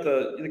 then you got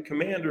the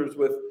Commanders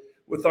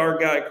with our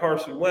guy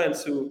Carson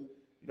Wentz, who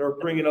are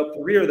bringing up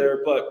the rear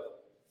there.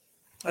 But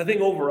I think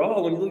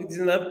overall, when you look at these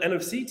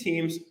NFC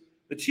teams,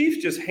 the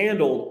Chiefs just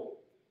handled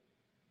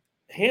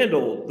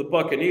the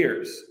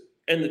Buccaneers.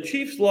 And the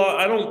Chiefs' law,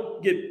 I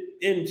don't get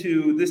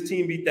into this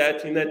team beat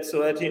that team, that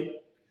team.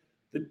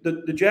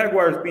 The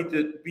Jaguars beat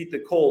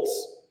the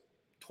Colts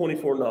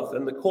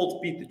 24-0. The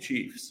Colts beat the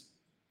Chiefs.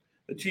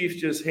 The Chiefs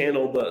just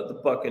handled the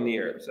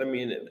Buccaneers. I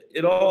mean,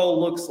 it all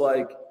looks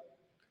like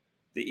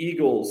the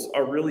Eagles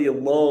are really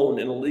alone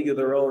in a league of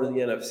their own in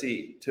the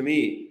NFC. To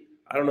me,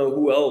 I don't know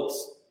who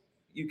else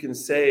you can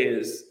say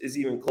is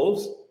even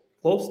close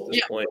at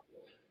this point.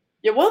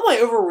 Yeah, one of my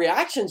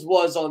overreactions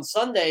was on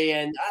Sunday,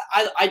 and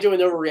I do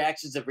an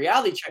overreactions of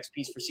reality checks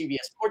piece for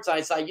CBS Sports. I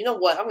decided, you know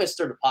what, I'm going to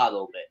stir the pot a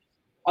little bit.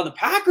 Are the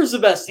Packers the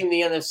best team in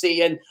the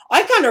NFC? And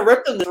I kind of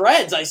ripped them to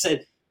shreds. I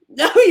said,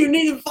 no, you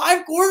needed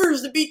 5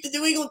 quarters to beat the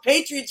New England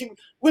Patriots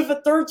with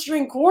a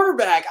third-string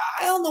quarterback.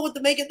 I don't know what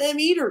to make of them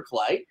either,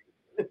 Clay.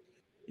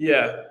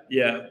 Yeah.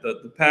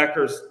 The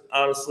Packers,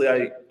 honestly,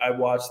 I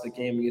watched the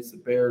game against the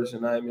Bears,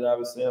 and I mean,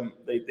 obviously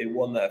they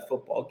won that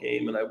football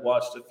game, and I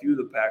watched a few of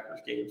the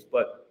Packers games,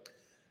 but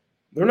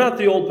they're not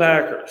the old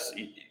Packers.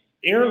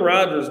 Aaron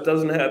Rodgers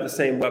doesn't have the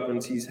same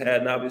weapons he's had,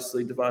 and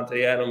obviously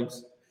Devontae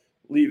Adams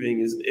leaving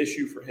is an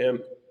issue for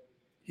him.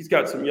 He's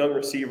got some young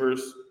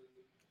receivers.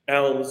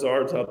 Allen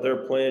Lazard's out there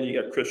playing.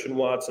 You got Christian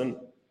Watson.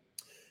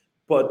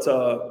 But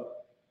the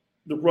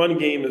run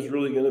game is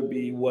really going to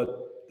be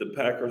what the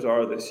Packers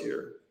are this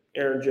year.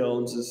 Aaron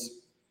Jones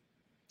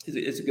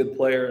is a good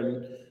player,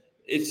 and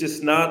it's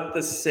just not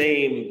the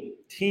same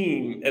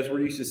team as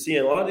we're used to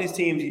seeing. A lot of these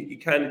teams, you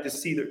kind of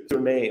just see their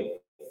name.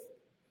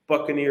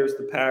 Buccaneers,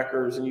 the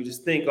Packers, and you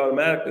just think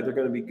automatically they're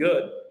going to be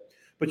good.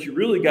 But you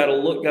really got to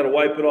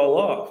wipe it all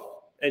off.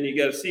 And you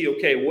got to see,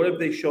 okay, what have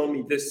they shown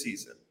me this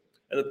season?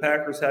 And the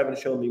Packers haven't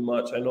shown me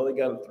much. I know they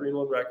got a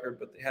 3-1 record,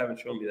 but they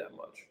haven't shown me that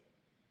much.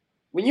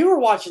 When you were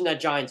watching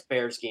that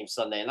Giants-Bears game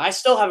Sunday, and I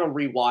still haven't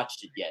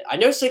rewatched it yet, I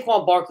know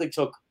Saquon Barkley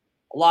took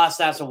a lot of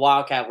snaps of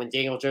Wildcat when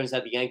Daniel Jones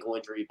had the ankle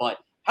injury, but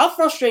how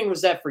frustrating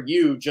was that for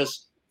you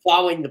just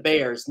following the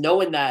Bears,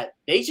 knowing that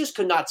they just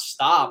could not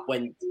stop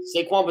when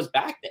Saquon was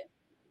back there?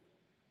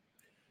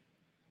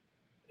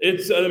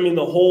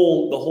 The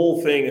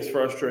whole thing is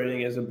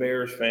frustrating as a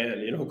Bears fan.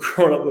 You know,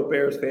 growing up a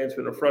Bears fan has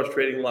been a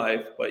frustrating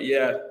life. But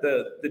yeah,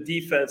 the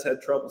defense had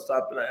trouble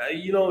stopping.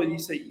 You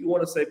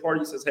want to say part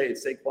of you says, hey,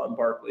 it's Saquon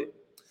Barkley.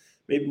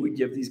 Maybe we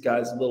give these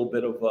guys a little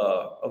bit of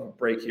a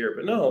break here.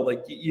 But no,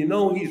 like,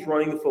 he's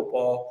running the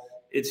football.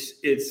 It's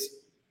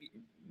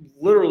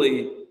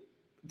literally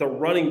the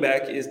running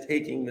back is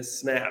taking the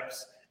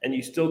snaps, and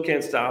you still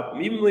can't stop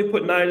him. Even when they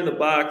put 9 in the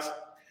box,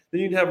 then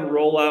you'd have a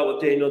rollout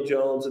with Daniel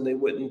Jones, and they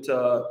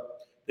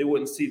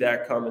wouldn't see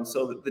that coming.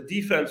 So the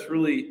defense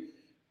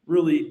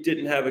really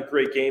didn't have a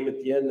great game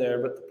at the end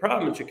there. But the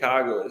problem in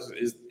Chicago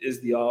is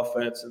the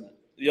offense, and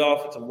the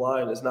offensive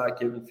line is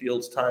not giving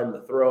Fields time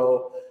to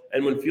throw.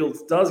 And when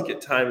Fields does get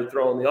time to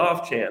throw on the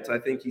off chance, I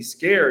think he's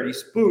scared, he's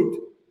spooked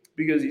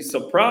because he's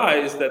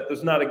surprised that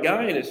there's not a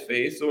guy in his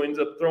face, so he ends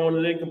up throwing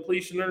an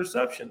incompletion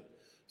interception.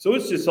 So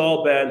it's just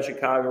all bad in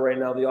Chicago right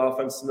now. The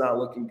offense is not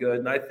looking good,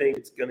 and I think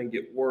it's going to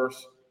get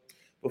worse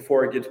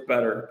before it gets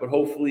better. But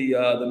hopefully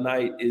the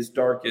night is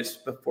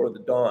darkest before the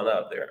dawn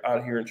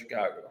out here in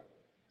Chicago.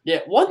 Yeah,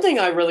 one thing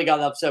I really got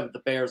upset with the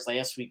Bears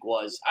last week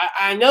was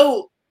I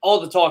know all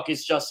the talk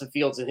is Justin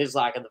Fields and his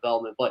lack of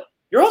development, but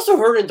you're also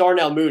hurting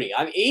Darnell Mooney.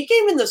 I mean, he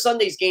came in the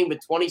Sunday's game with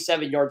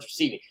 27 yards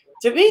receiving.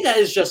 To me, that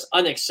is just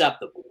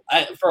unacceptable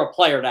for a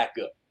player that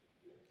good.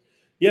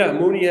 Yeah,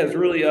 Mooney has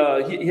really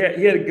he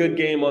had a good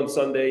game on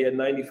Sunday. He had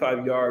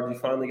 95 yards. He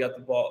finally got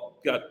the ball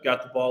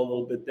a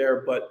little bit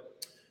there,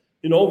 but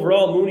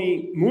overall,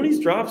 Mooney's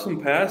dropped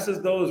some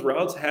passes, though. His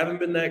routes haven't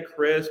been that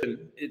crisp. And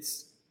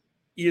it's,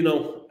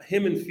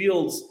 him and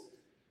Fields,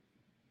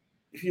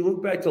 if you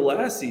look back to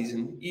last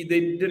season, they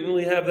didn't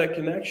really have that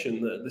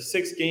connection. The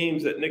 6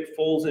 games that Nick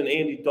Foles and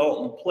Andy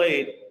Dalton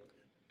played,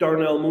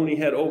 Darnell Mooney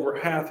had over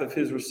half of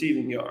his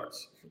receiving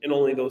yards in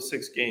only those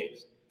 6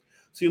 games.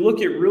 So you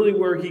look at really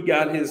where he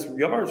got his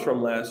yards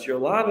from last year. A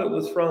lot of it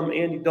was from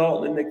Andy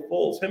Dalton and Nick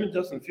Foles. Him and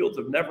Justin Fields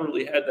have never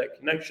really had that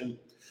connection.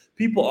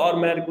 People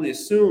automatically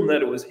assume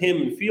that it was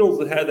him and Fields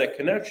that had that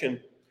connection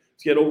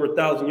to get over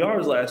 1,000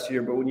 yards last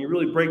year. But when you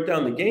really break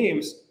down the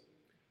games,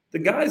 the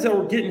guys that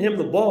were getting him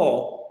the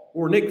ball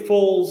were Nick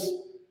Foles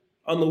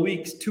on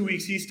the 2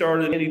 weeks he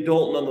started, and Andy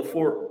Dalton on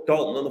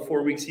the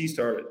 4 weeks he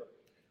started.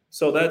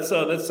 So that's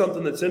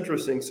something that's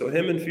interesting. So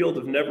him and Fields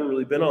have never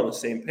really been on the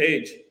same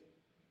page.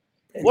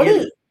 And what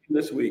is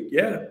this week?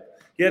 Yeah,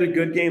 he had a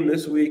good game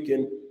this week,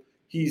 and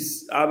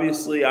he's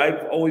obviously,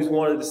 I've always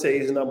wanted to say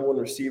he's the number 1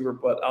 receiver,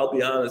 but I'll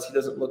be honest, he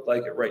doesn't look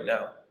like it right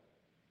now.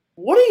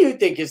 What do you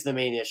think is the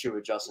main issue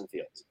with Justin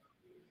Fields?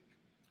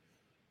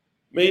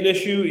 Main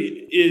issue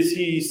is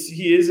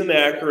he is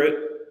inaccurate,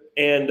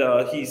 and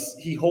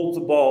he holds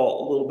the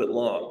ball a little bit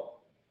long.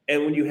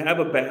 And when you have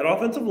a bad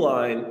offensive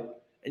line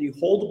and you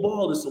hold the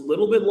ball just a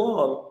little bit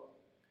long,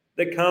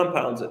 that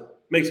compounds it,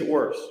 makes it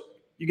worse.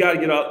 You got to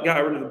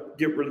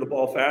get rid of the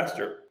ball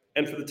faster.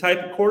 And for the type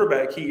of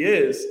quarterback he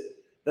is,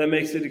 that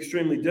makes it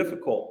extremely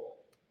difficult.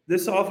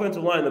 This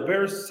offensive line, the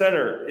Bears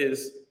center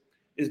is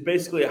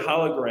basically a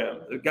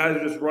hologram. The guys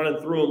are just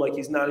running through him like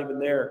he's not even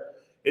there.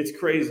 It's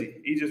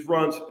crazy. He just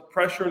runs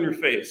pressure in your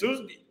face. There's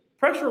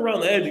pressure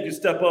around the edge. You can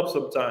step up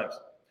sometimes.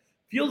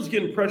 Fields is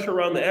getting pressure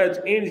around the edge,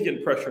 and he's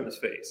getting pressure in his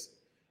face.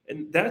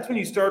 And that's when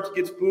you start to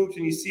get spooked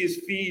and you see his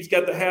feet. He's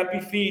got the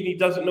happy feet, and he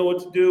doesn't know what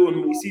to do.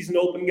 And when he sees an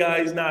open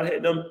guy, he's not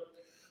hitting him.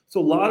 So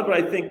a lot of it,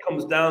 I think,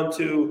 comes down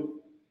to,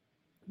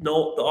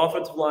 no, the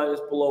offensive line is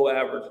below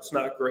average. It's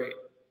not great.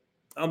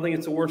 I don't think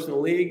it's the worst in the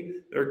league.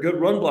 They're a good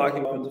run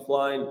blocking offensive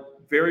line,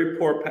 very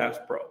poor pass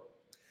pro.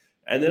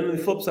 And then on the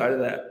flip side of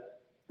that,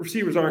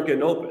 receivers aren't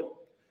getting open.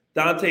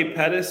 Dante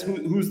Pettis,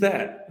 who's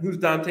that? Who's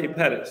Dante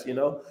Pettis?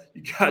 You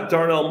got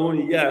Darnell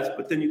Mooney, yes,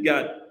 but then you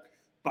got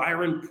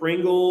Byron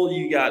Pringle,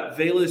 you got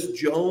Velus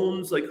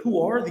Jones. Like, who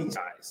are these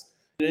guys?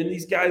 And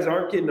these guys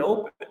aren't getting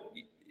open.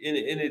 And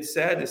it's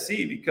sad to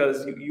see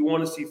because you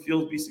want to see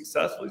Fields be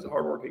successful. He's a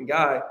hardworking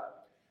guy.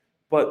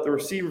 But the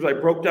receivers, I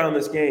broke down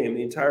this game,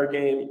 the entire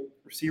game,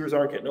 receivers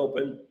aren't getting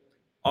open.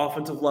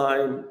 Offensive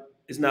line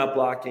is not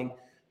blocking.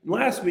 And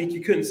last week,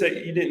 you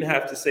didn't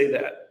have to say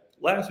that.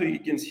 Last week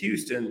against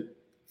Houston,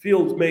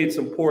 Fields made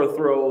some poor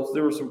throws.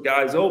 There were some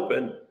guys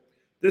open.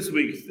 This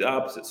week, it's the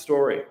opposite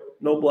story.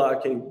 No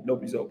blocking,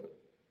 nobody's open.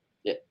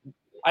 Yeah.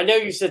 I know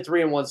you said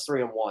 3-1's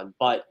 3-1,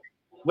 but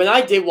when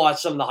I did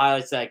watch some of the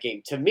highlights of that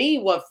game, to me,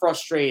 what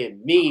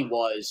frustrated me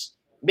was,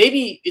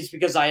 maybe it's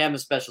because I am a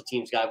special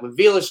teams guy, when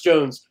Velus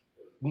Jones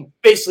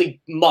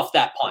basically muffed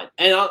that punt.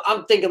 And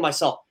I'm thinking to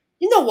myself,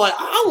 you know what?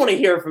 I want to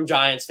hear from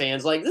Giants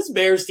fans. Like, this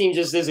Bears team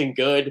just isn't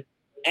good.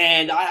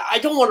 And I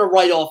don't want to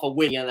write off a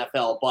win in the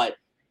NFL, but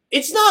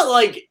it's not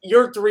like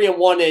you're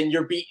 3-1 and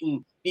you're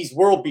beating these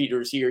world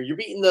beaters here. You're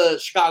beating the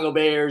Chicago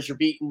Bears. You're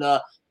beating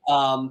the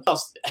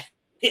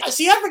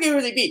see, I forget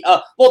who they beat.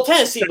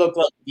 Tennessee looked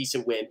like a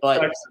decent win, but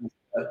Texans,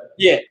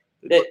 yeah,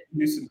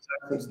 Houston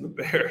Texans and the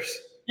Bears.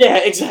 Yeah,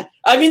 exactly.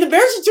 I mean, the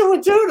Bears are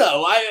 2-2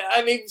 though.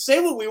 I mean,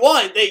 say what we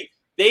want,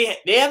 they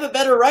have a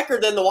better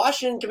record than the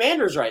Washington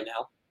Commanders right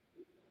now.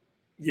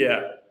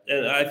 Yeah,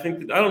 and I don't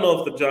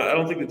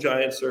think the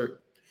Giants are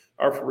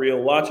for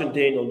real. Watching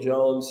Daniel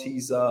Jones,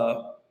 he's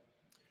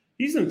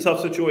in a tough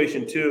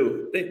situation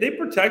too. They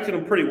protected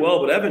him pretty well,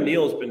 but Evan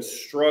Neal's been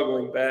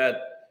struggling bad.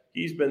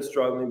 He's been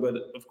struggling, but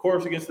of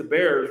course against the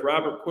Bears,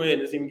 Robert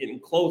Quinn isn't even getting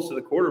close to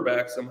the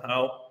quarterback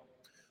somehow.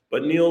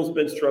 But Neal's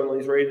been struggling.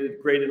 He's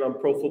graded on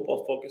Pro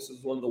Football Focus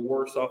as one of the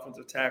worst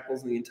offensive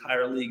tackles in the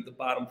entire league, the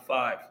bottom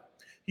 5.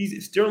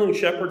 Sterling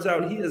Shepard's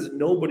out. He has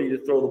nobody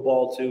to throw the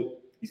ball to.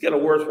 He's got a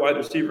worse wide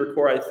receiver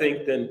core, I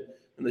think, than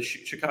the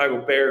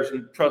Chicago Bears.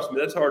 And trust me,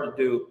 that's hard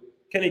to do.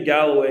 Kenny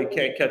Galloway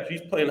can't catch.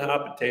 He's playing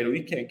hot potato.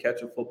 He can't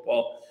catch a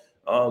football.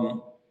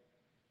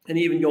 And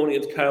even going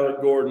against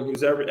Kyler Gordon,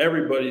 who's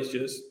everybody's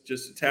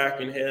just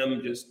attacking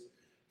him, just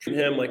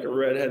treating him like a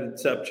redheaded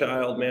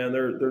stepchild, man.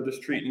 They're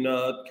just treating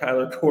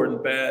Kyler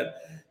Gordon bad.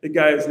 The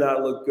guy has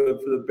not looked good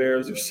for the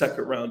Bears, their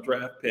second-round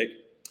draft pick.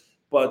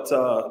 But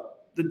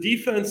the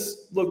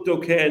defense looked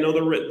okay. I know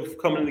they're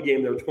coming into the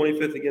game. They were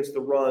 25th against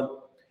the run.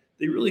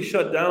 They really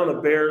shut down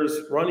a Bears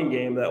running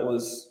game that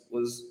was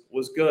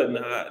good. And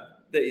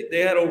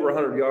they had over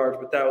 100 yards,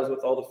 but that was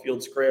with all the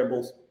field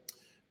scrambles.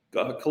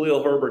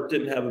 Khalil Herbert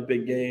didn't have a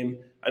big game.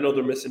 I know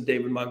they're missing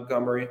David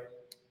Montgomery.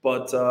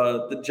 But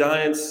the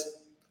Giants,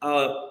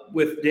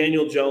 with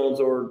Daniel Jones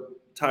or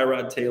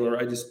Tyrod Taylor,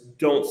 I just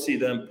don't see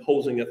them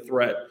posing a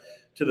threat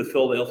to the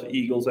Philadelphia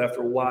Eagles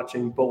after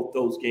watching both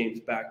those games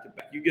back to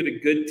back. You get a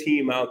good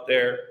team out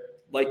there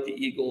like the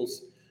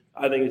Eagles,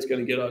 I think it's going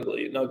to get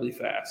ugly and ugly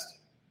fast.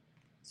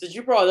 Since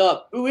you brought it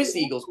up, who is the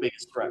Eagles'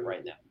 biggest threat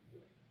right now?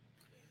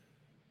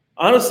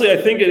 Honestly, I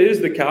think it is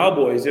the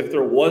Cowboys. If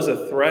there was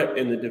a threat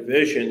in the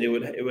division, it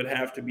would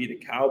have to be the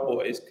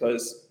Cowboys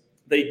because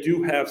they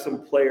do have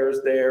some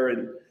players there,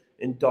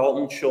 and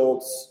Dalton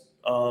Schultz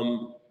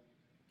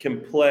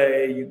can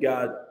play. You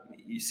got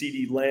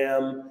CeeDee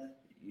Lamb.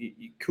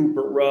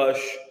 Cooper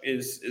Rush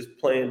is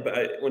playing.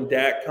 When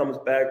Dak comes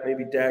back,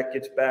 maybe Dak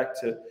gets back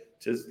to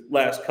his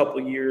last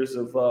couple of years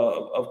of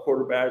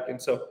quarterback.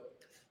 And so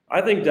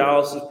I think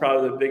Dallas is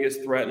probably the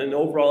biggest threat. And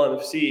overall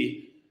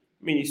NFC,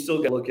 I mean, you still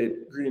got to look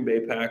at Green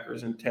Bay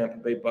Packers and Tampa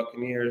Bay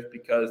Buccaneers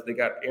because they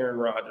got Aaron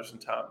Rodgers and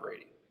Tom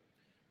Brady.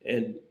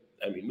 And,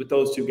 I mean, with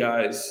those two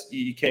guys,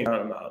 you can't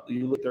count them out.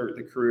 You look at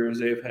the careers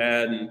they've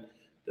had and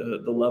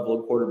the level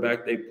of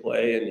quarterback they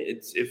play, and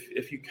it's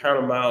if you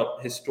count them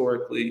out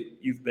historically,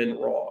 you've been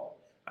wrong.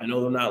 I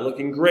know they're not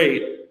looking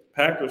great.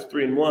 Packers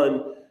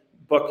 3-1,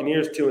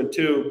 Buccaneers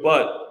 2-2,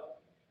 but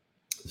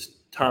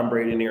Tom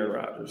Brady and Aaron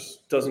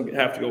Rodgers doesn't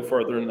have to go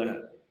further than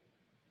that.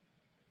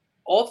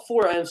 All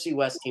 4 NFC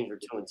West teams are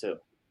 2-2.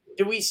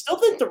 Do we still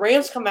think the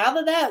Rams come out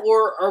of that,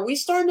 or are we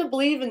starting to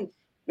believe in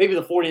maybe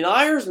the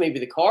 49ers, maybe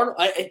the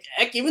Cardinals,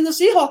 heck, even the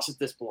Seahawks at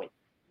this point?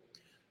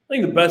 I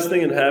think the best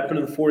thing that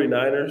happened to the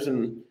 49ers,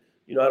 and,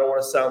 I don't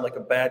want to sound like a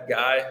bad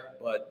guy,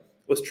 but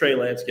was Trey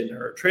Lance getting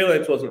hurt. Trey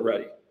Lance wasn't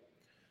ready.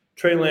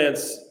 Trey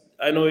Lance,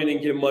 I know he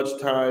didn't get much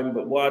time,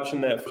 but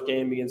watching that first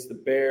game against the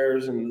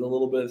Bears and the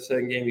little bit of the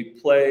second game he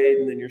played,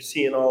 and then you're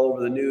seeing all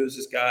over the news,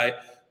 this guy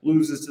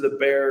loses to the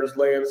Bears,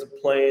 lands a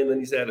plane, then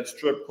he's at a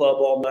strip club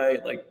all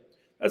night. Like,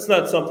 that's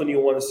not something you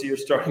want to see your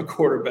starting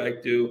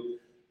quarterback do.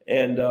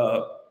 And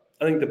I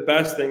think the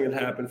best thing that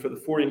happened for the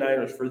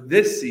 49ers for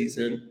this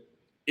season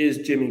is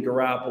Jimmy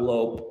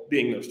Garoppolo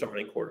being their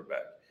starting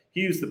quarterback.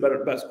 He was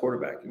the best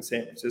quarterback in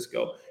San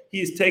Francisco.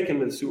 He's taken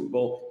them to the Super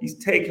Bowl. He's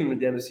taken them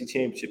to the NFC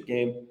Championship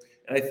game.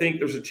 And I think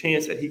there's a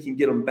chance that he can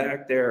get them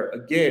back there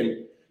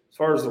again. As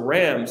far as the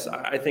Rams,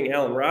 I think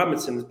Allen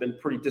Robinson has been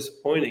pretty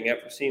disappointing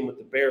after seeing with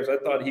the Bears. I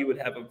thought he would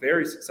have a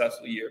very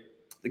successful year.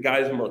 The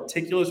guy's a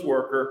meticulous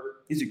worker.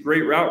 He's a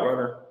great route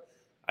runner.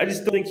 I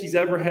just don't think he's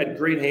ever had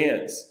great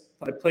hands.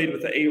 I played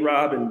with the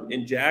A-Rob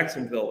in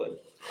Jacksonville, and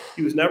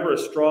he was never a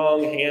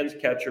strong hands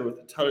catcher with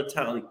a ton of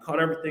talent. He caught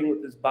everything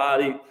with his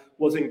body,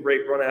 wasn't a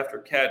great run after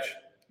catch,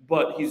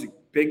 but he's a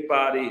big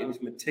body and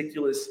he's a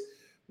meticulous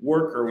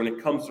worker when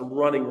it comes to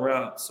running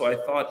routes. So I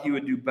thought he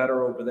would do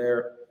better over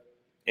there.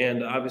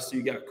 And obviously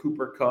you got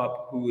Cooper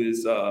Kupp, who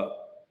is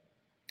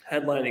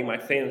headlining my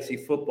fantasy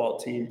football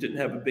team. Didn't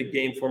have a big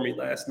game for me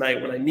last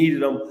night. When I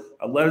needed him,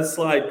 I let it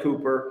slide,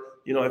 Cooper.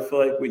 I feel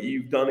like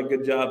you've done a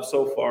good job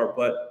so far,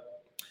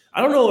 but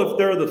I don't know if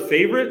they're the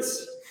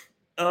favorites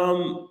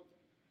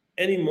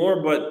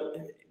anymore, but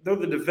they're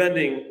the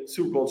defending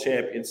Super Bowl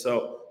champions,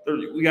 so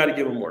we got to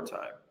give them more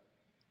time.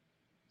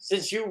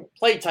 Since you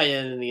played tight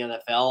end in the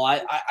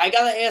NFL, I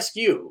got to ask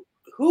you,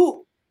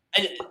 who –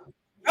 and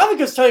probably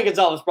because Tony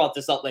Gonzalez brought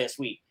this up last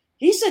week.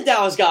 He said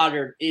Dallas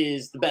Goedert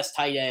is the best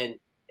tight end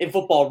in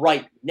football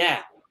right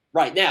now.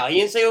 Right now. He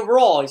didn't say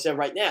overall. He said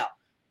right now.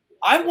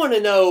 I want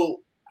to know,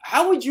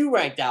 how would you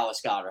rank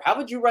Dallas Goedert? How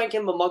would you rank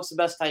him amongst the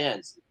best tight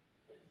ends?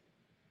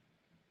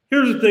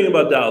 Here's the thing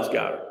about Dallas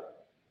Goedert.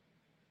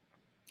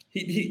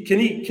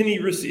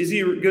 Is he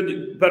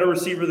a better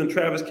receiver than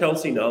Travis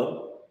Kelce?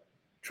 No.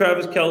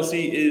 Travis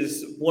Kelce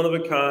is one of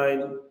a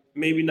kind,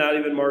 maybe not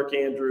even Mark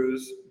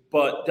Andrews,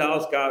 but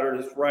Dallas Goedert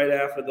is right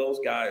after those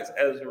guys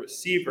as a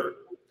receiver.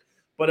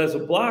 But as a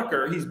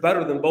blocker, he's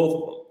better than both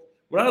of them.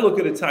 When I look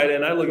at a tight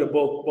end, I look at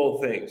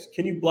both things.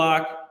 Can you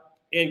block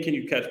and can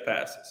you catch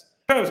passes?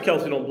 Travis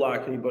Kelce don't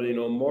block anybody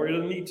no more. He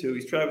doesn't need to.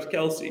 He's Travis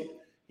Kelce.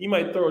 He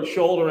might throw a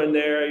shoulder in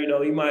there.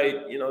 He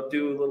might,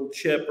 do a little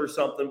chip or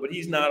something, but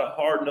he's not a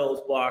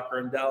hard-nosed blocker,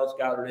 and Dallas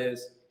Goedert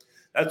is.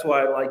 That's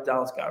why I like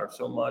Dallas Goedert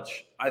so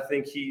much. I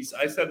think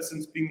I said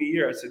since beginning of the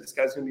year, I said this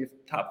guy's going to be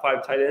a top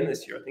 5 tight end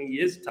this year. I think he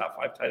is a top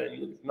 5 tight end.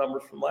 You look at the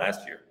numbers from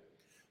last year.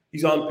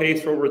 He's on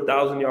pace for over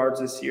 1,000 yards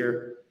this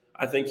year.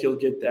 I think he'll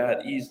get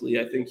that easily.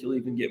 I think he'll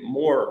even get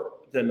more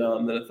than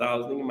 1,000.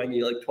 I think he might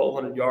get like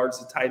 1,200 yards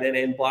to tight end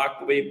and block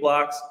the way he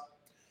blocks.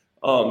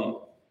 I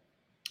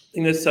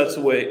think this sets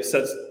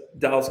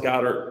Dallas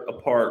Goedert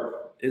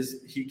apart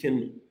is he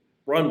can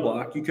run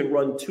block. You can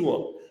run to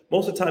him.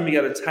 Most of the time you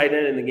got a tight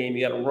end in the game,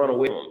 you got to run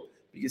away from him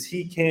because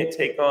he can't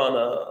take on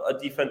a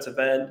defensive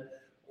end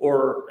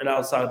or an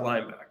outside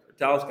linebacker.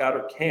 Dallas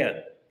Goedert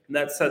can, and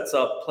that sets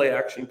up play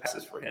action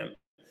passes for him.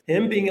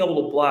 Him being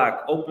able to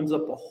block opens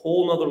up a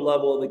whole nother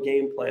level of the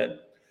game plan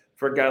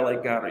for a guy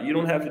like Goedert. You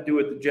don't have to do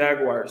what the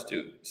Jaguars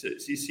do. So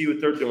you see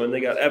what they're doing. They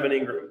got Evan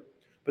Ingram,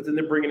 but then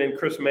they're bringing in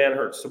Chris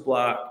Manhertz to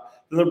block.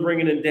 Then they're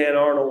bringing in Dan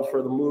Arnold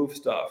for the move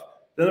stuff.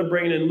 Then they're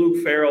bringing in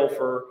Luke Farrell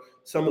for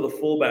some of the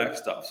fullback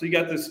stuff. So you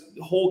got this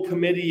whole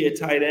committee at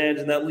tight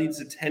ends, and that leads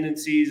to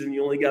tendencies, and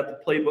you only got the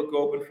playbook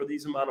open for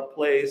these amount of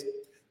plays.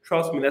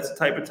 Trust me, that's the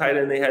type of tight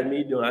end they had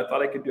me doing. I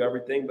thought I could do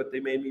everything, but they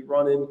made me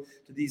run into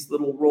these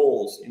little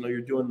roles. You're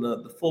doing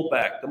the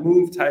fullback, the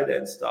move tight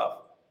end stuff.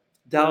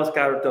 Dallas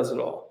Goedert does it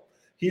all.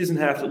 He doesn't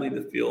have to leave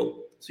the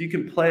field. So you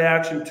can play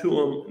action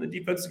to him, and the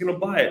defense is going to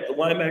buy it. The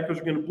linebackers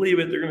are going to believe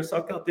it. They're going to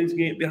suck up things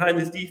behind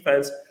this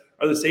defense.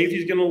 Are the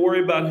safeties going to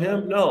worry about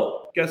him?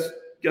 No.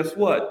 Guess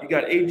what? You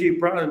got A.J.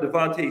 Brown and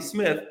Devontae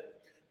Smith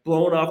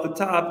blowing off the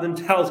top, and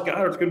then Dallas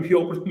Goedert's going to be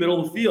over the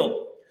middle of the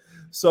field.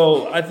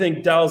 So I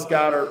think Dallas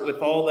Goedert, with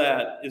all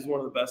that, is one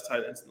of the best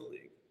tight ends in the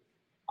league.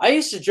 I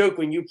used to joke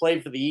when you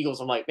played for the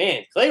Eagles, I'm like,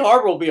 man, Clay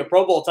Harbor will be a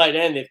Pro Bowl tight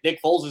end if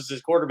Nick Foles is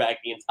his quarterback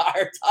the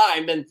entire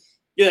time. And,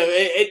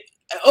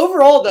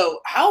 overall,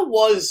 though, how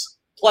was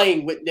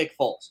playing with Nick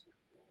Foles?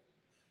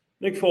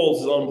 Nick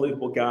Foles is an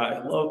unbelievable guy.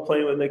 I love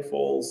playing with Nick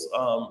Foles.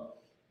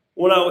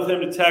 Went out with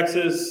him to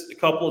Texas a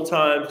couple of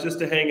times just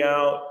to hang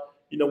out.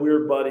 We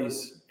were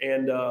buddies.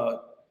 And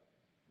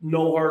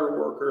no harder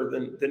worker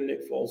than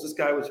Nick Foles. This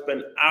guy would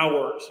spend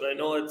hours, and I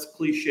know that's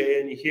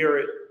cliche and you hear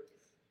it.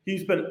 He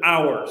spent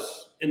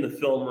hours in the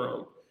film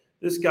room.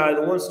 This guy,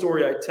 the one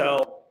story I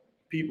tell,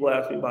 people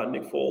ask me about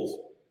Nick Foles.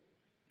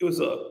 It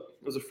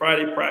was a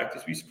Friday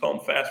practice. We used to call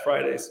them Fast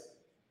Fridays.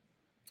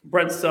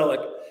 Brent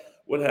Selleck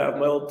would have,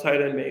 my old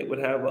tight end mate, would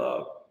have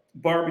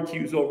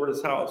barbecues over at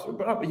his house.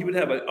 He would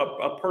have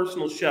a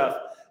personal chef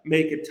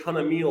make a ton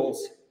of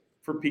meals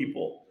for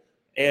people.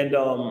 And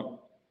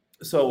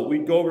so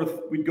we'd go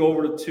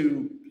over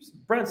to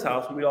Brent's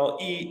house, and we'd all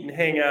eat and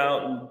hang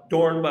out, and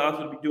Dornbach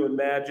would be doing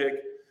magic.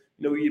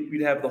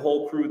 We'd have the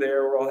whole crew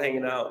there. We're all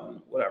hanging out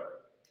and whatever.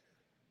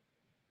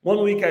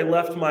 One week I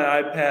left my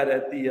iPad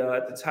at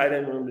the tight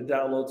end room to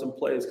download some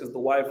plays because the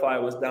Wi-Fi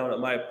was down at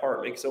my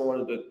apartment. So I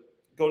wanted to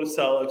go to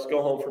Selleck's,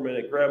 go home for a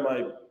minute, grab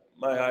my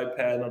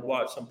iPad, and I'd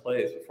watch some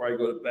plays before I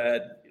go to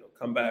bed,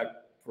 come back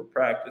for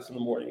practice in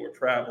the morning. We're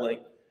traveling.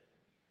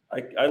 I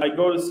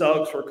go to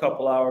Selleck's for a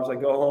couple hours. I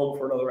go home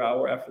for another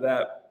hour after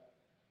that,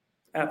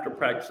 after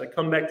practice. I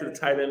come back to the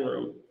tight end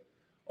room,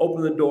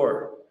 open the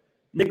door.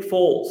 Nick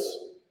Foles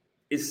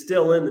is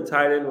still in the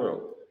tight end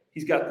room.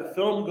 He's got the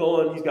film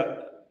going. He's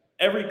got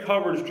every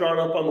coverage drawn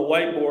up on the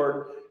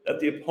whiteboard that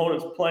the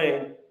opponent's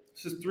playing.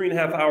 It's just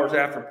 3.5 hours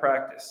after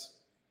practice.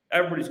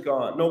 Everybody's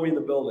gone. Nobody in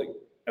the building.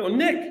 I go,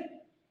 Nick,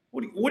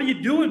 what are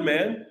you doing,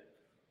 man?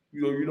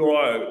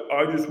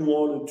 I just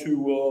wanted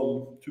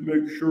to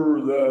make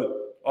sure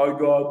that I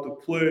got the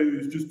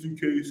plays just in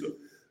case.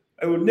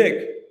 I go,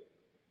 Nick,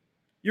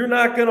 you're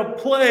not going to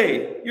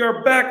play.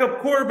 You're a backup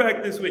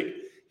quarterback this week.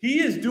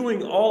 He is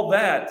doing all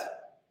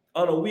that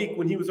on a week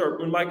when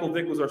Michael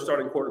Vick was our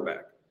starting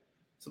quarterback.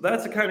 So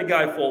that's the kind of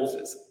guy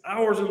Foles is.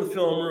 Hours in the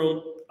film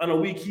room on a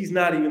week he's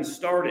not even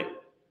starting.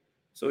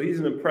 So he's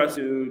an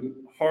impressive dude,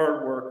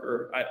 hard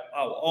worker.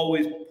 I'll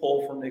always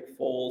pull for Nick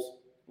Foles,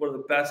 one of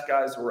the best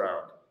guys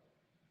around.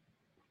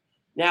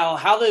 Now,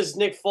 how does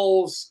Nick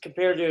Foles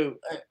compare to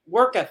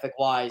work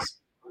ethic-wise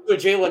to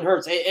Jalen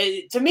Hurts?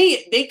 To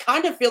me, they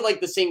kind of feel like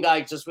the same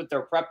guy just with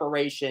their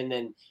preparation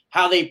and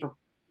how they,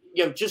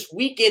 just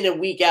week in and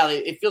week out.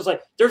 It feels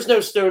like there's no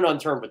stone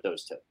unturned with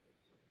those two.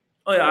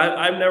 Oh, yeah,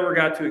 I've never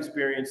got to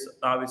experience,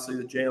 obviously,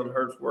 the Jalen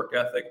Hurts work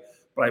ethic,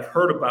 but I've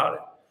heard about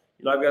it.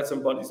 I've got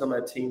some buddies on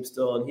that team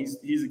still, and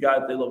he's a guy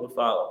that they love to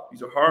follow.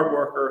 He's a hard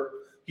worker.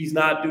 He's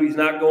not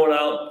going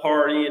out and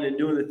partying and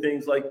doing the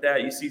things like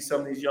that you see some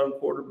of these young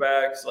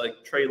quarterbacks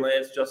like Trey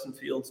Lance, Justin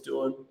Fields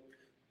doing.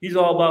 He's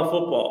all about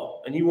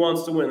football, and he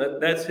wants to win.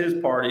 That's his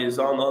party, is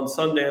on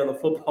Sunday on the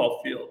football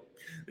field.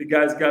 The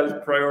guy's got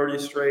his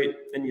priorities straight,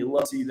 and you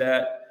love to see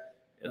that.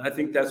 And I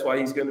think that's why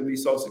he's going to be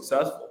so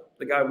successful.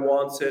 The guy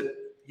wants it.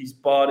 He's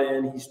bought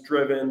in. He's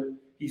driven.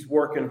 He's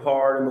working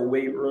hard in the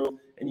weight room.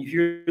 And you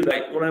hear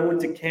that when I went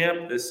to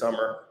camp this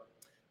summer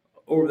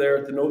over there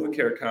at the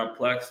NovaCare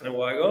complex, and I'm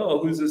like, oh,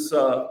 who's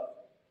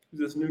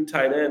this new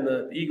tight end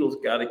the Eagles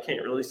got? I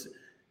can't really see.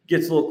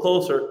 Gets a little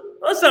closer.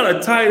 That's not a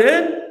tight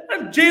end.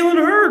 That's Jalen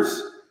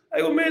Hurts. I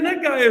go, man,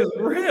 that guy is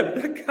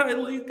ripped.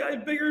 That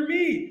guy's bigger than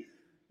me.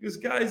 This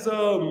guy's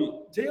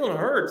Jalen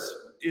Hurts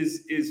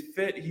is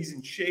fit. He's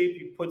in shape.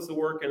 He puts the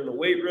work in the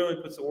weight room.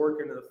 He puts the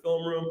work into the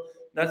film room.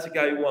 That's the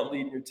guy you want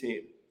leading your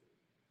team.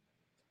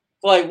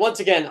 Clay, once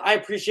again, I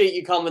appreciate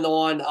you coming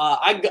on.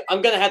 I'm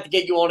going to have to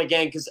get you on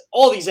again because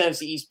all these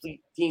NFC East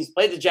teams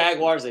play the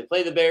Jaguars. They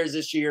play the Bears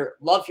this year.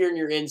 Love hearing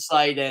your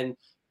insight. And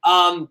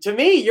to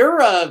me,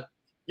 you're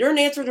an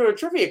answer to a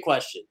trivia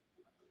question.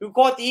 Who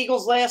caught the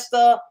Eagles' last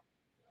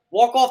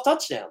walk-off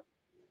touchdown?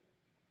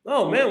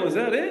 Oh, man, was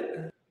that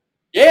it?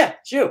 Yeah,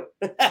 it's you.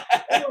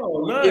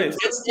 Oh, nice.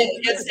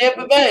 It's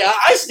Tampa Bay.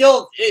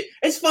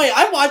 It's funny.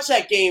 I watched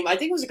that game. I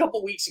think it was a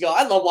couple weeks ago.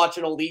 I love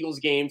watching old Eagles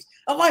games.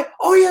 I'm like,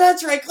 oh, yeah,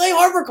 that's right. Clay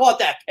Harbor caught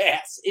that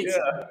pass.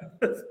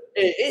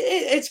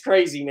 It's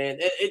crazy, man.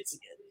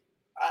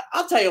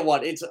 I'll tell you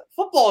what.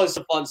 Football is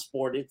a fun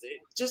sport. It's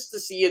just to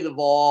see it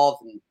evolve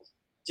and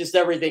just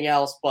everything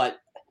else. But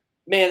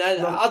Man,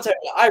 I'll tell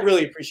you, I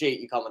really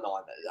appreciate you coming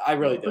on. I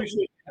really do.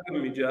 Appreciate you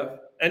having me, Jeff.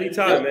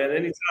 Anytime, man.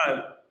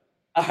 Anytime.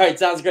 All right,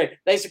 sounds great.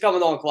 Thanks for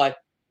coming on, Clay.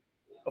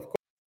 Of course.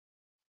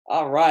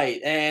 All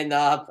right, and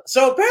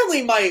so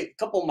apparently a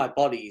couple of my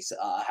buddies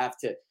have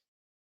to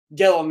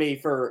get on me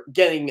for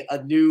getting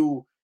a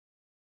new,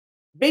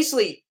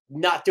 basically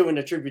not doing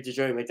a tribute to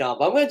Joey McDonald,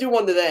 but I'm going to do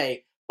one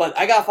today. But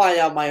I got to find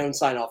out my own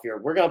sign off here.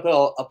 We're going to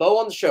put a bow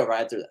on the show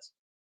right after this.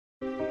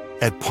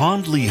 At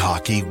Pond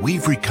Lehocky,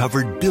 we've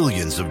recovered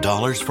billions of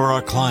dollars for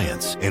our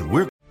clients, and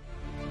we're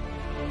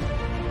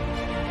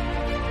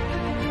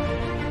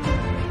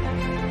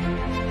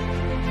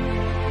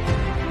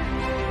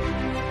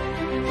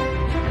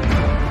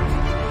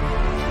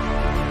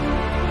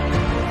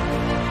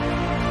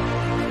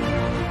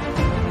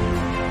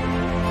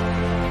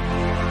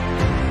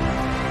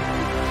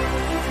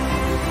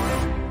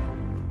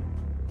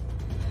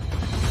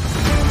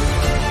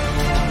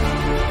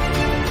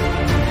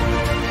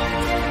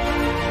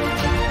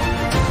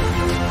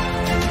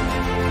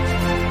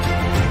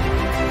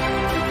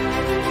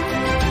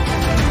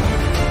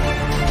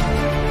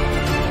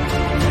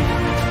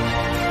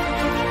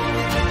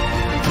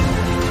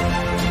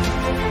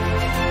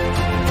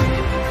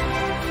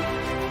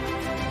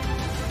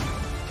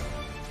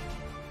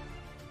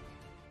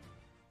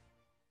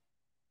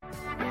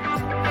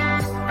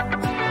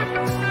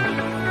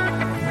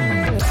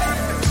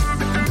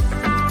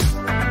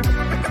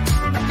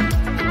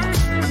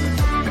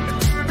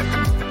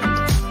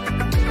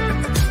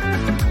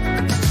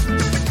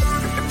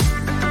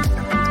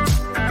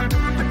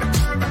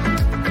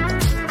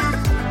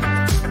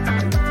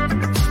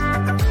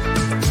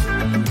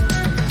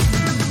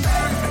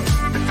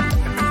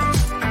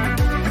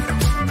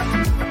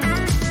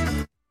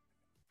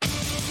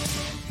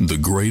the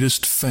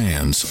greatest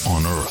fans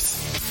on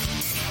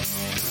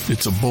earth.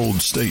 It's a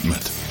bold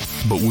statement,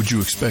 but would you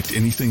expect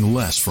anything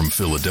less from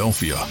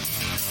Philadelphia?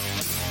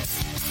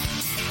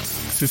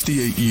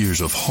 58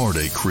 years of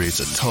heartache creates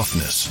a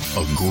toughness,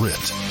 a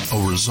grit,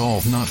 a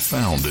resolve not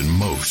found in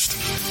most.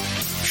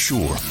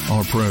 Sure,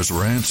 our prayers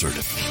were answered,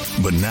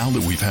 but now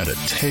that we've had a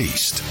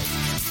taste,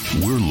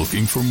 we're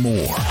looking for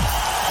more.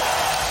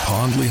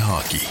 Pond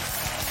Lehocky,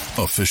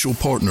 official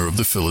partner of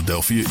the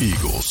Philadelphia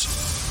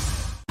Eagles.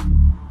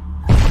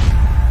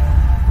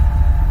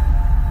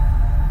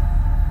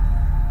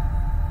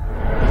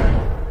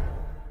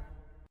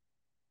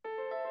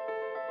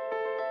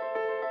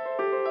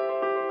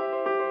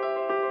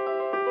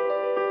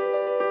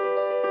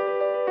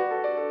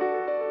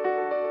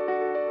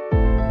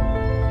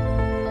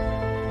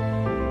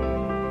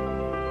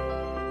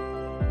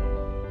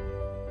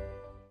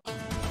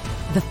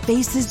 The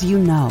faces you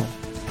know,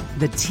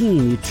 the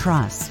team you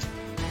trust.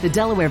 The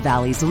Delaware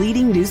Valley's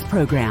leading news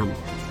program,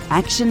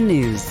 Action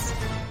News.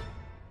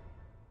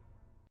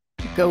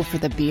 Go for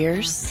the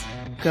beers,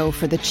 go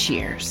for the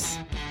cheers,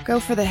 go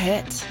for the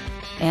hit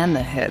and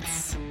the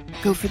hits.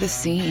 Go for the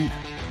scene,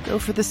 go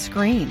for the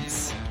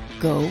screens,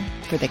 go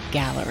for the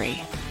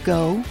gallery,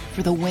 go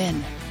for the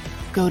win.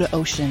 Go to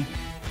Ocean.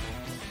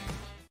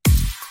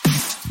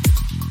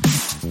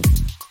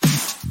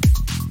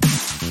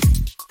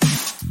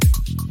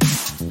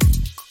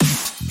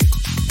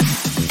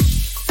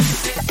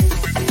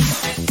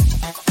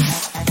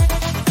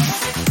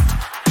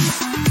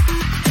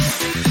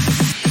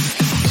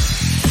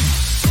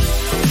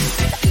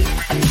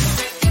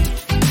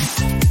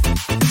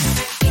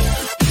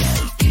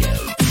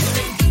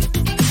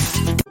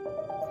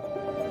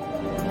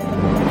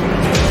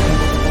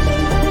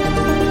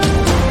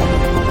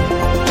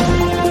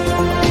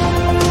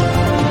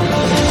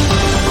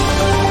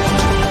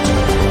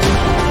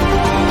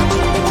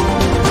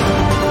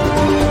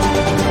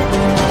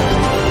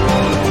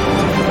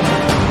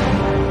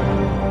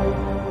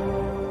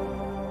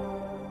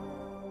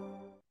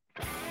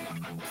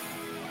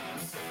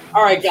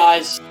 All right,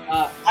 guys.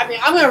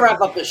 I'm going to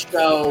wrap up the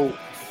show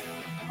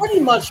pretty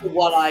much with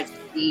what I've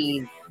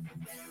seen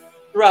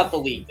throughout the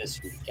league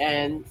this week.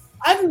 And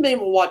I haven't been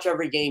able to watch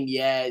every game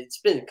yet. It's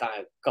been kind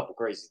of a couple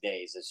crazy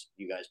days, as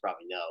you guys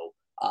probably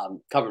know,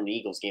 covering the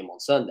Eagles game on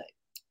Sunday.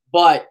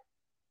 But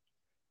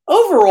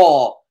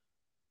overall,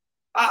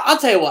 I'll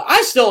tell you what,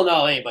 I still don't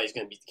know anybody's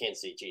going to beat the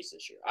Kansas City Chiefs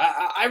this year.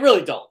 I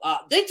really don't.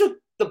 They took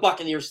the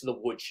Buccaneers to the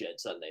woodshed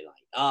Sunday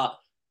night.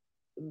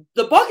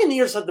 The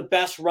Buccaneers have the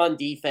best run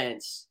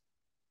defense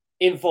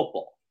in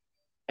football,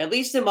 at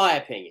least in my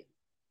opinion.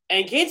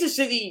 And Kansas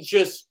City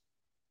just,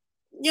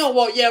 we're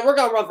going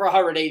to run for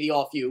 180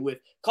 off you with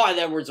Clyde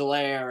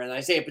Edwards-Helaire and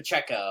Isaiah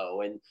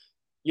Pacheco and,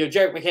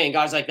 Jerick McKinnon,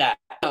 guys like that.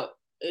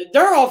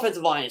 Their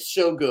offensive line is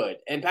so good.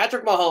 And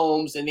Patrick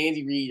Mahomes and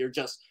Andy Reid are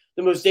just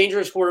the most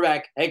dangerous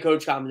quarterback head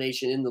coach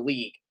combination in the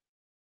league.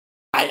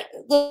 I'm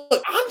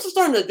just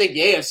starting to think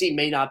the AFC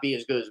may not be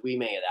as good as we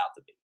made it out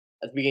to be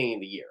at the beginning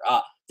of the year.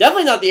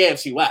 Definitely not the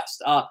AFC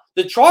West.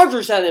 The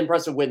Chargers had an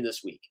impressive win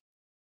this week.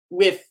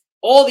 With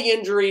all the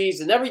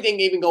injuries and everything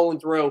they've been going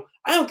through,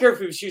 I don't care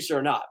if it was Houston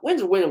or not.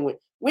 Win's a win and win.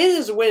 Win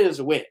is a win is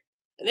a win.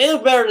 And they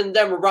look better than the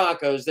Denver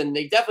Broncos, then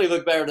they definitely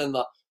look better than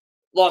the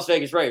Las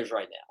Vegas Raiders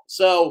right now.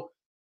 So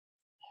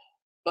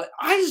But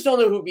I just don't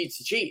know who beats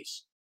the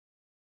Chiefs.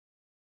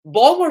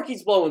 Baltimore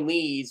keeps blowing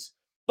leads.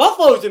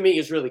 Buffalo, to me,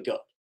 is really good.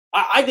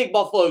 I think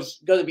Buffalo's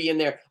going to be in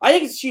there. I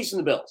think it's the Chiefs and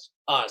the Bills,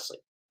 honestly.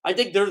 I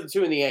think they're the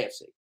two in the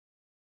AFC.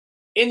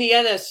 In the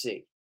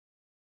NFC,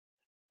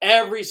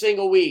 every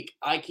single week,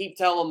 I keep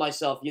telling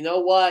myself, you know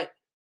what?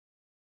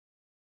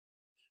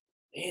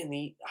 Man,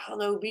 I don't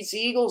know who beats the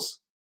Eagles.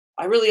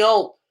 I really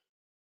don't.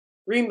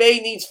 Green Bay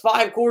needs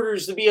 5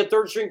 quarters to be a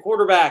third-string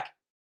quarterback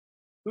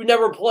who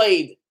never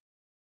played.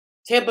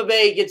 Tampa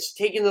Bay gets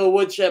taken to the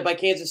woodshed by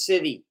Kansas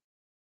City.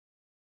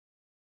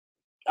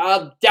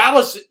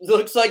 Dallas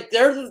looks like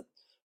they're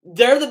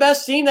the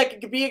best team that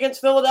could compete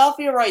against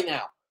Philadelphia right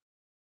now.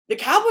 The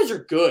Cowboys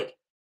are good.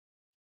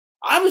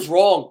 I was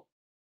wrong.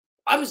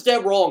 I was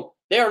dead wrong.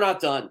 They are not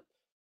done.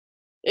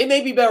 They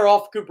may be better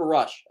off Cooper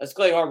Rush, as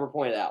Clay Harbor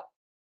pointed out.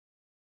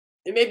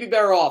 They may be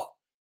better off,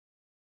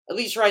 at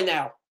least right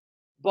now.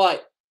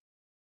 But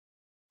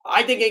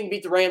I think they can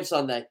beat the Rams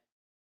Sunday.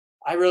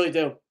 I really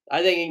do.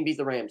 I think they can beat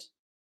the Rams.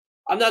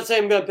 I'm not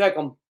saying I'm going to pick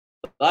them,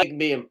 but I can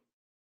beat them.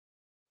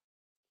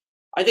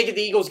 I think if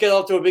the Eagles get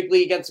off to a big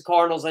lead against the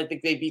Cardinals, I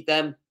think they beat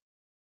them.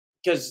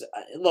 Because,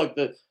 look,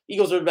 the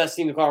Eagles are the best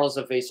team the Cardinals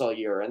have faced all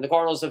year. And the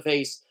Cardinals have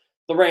faced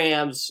the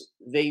Rams.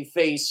 They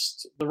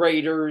faced the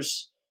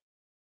Raiders.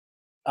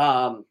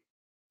 The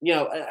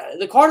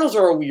Cardinals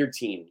are a weird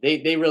team.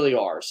 They really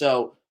are.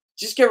 So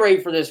just get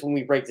ready for this when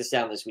we break this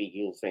down this week,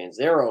 Eagles fans.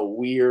 They're a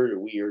weird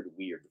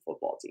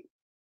football team.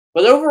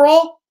 But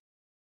overall,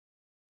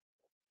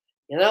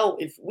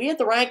 if we had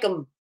to rank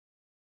them,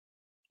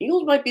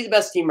 Eagles might be the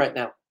best team right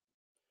now.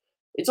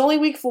 It's only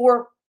week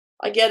 4.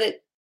 I get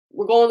it.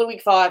 We're going to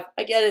week 5.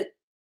 I get it.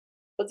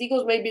 But the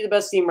Eagles may be the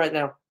best team right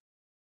now.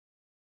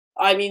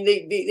 I mean,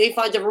 they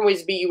find different ways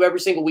to beat you every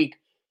single week.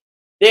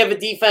 They have a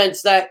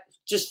defense that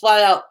just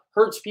flat out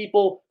hurts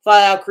people,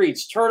 flat out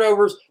creates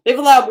turnovers. They've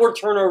allowed more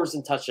turnovers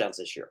than touchdowns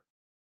this year.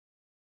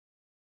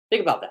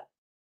 Think about that.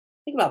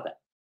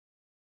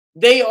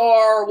 They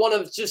are one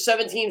of just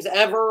 7 teams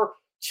ever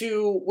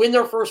to win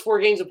their first 4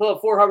 games and put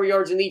up 400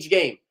 yards in each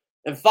game.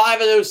 And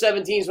 5 of those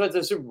 7 teams went to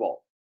the Super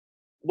Bowl.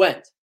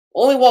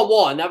 Only won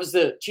 1. That was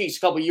the Chiefs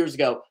a couple years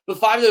ago. But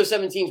 5 of those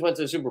 7 teams went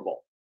to the Super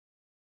Bowl.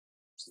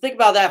 So think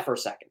about that for a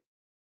second.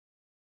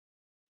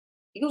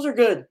 Eagles are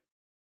good.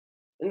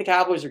 And the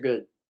Cowboys are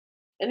good.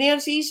 And the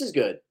NFC East is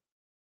good.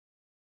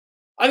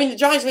 I mean, the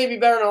Giants may be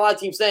better than a lot of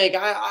teams think.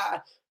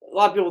 A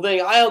lot of people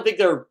think. I don't think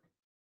they're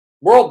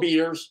world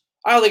beaters.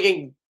 I don't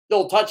think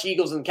they'll touch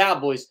Eagles and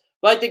Cowboys.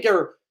 But I think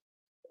they're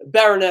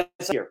better than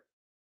that here.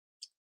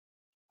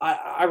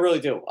 I really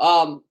do.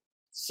 By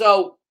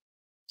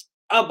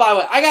the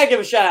way, I got to give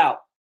a shout out.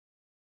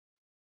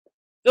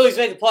 Phillies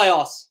made the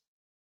playoffs.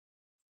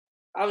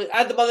 I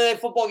had the Monday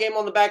Night Football game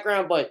on the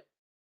background, but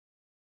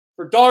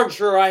for darn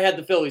sure I had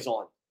the Phillies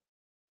on.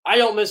 I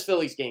don't miss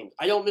Phillies games.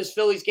 I don't miss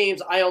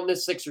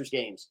Sixers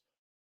games.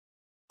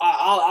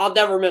 I'll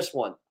never miss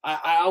one.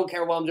 I don't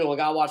care what I'm doing. I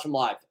got to watch them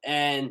live.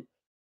 And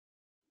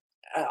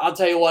I'll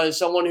tell you what, as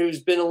someone who's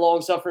been a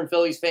long-suffering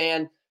Phillies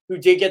fan, who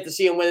did get to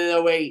see him win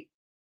in 08,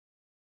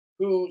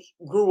 who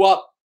grew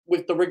up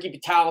with the Ricky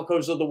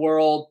Pitalicos of the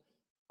world,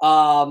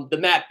 the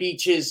Matt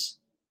Beaches.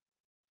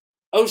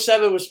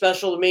 07 was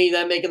special to me.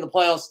 Then making the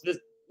playoffs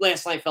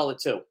last night felt it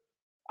too.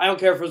 I don't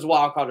care if it was a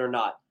wild card or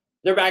not.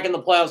 They're back in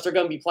the playoffs. They're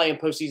going to be playing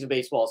postseason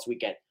baseball this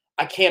weekend.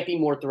 I can't be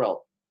more thrilled.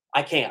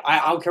 I can't. I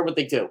don't care what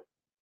they do.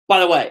 By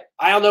the way,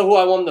 I don't know who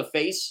I want them to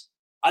face.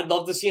 I'd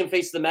love to see them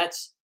face the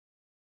Mets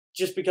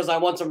just because I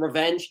want some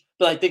revenge.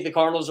 But I think the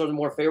Cardinals are the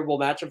more favorable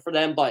matchup for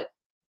them.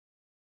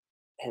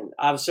 And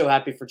I was so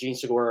happy for Gene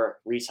Segura,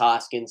 Rhys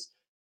Hoskins,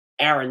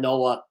 Aaron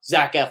Nola,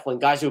 Zach Eflin,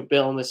 guys who have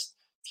been on this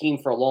team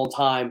for a long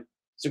time.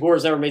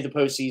 Segura's never made the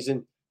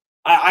postseason.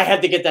 I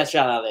had to get that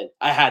shout out in.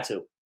 I had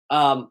to.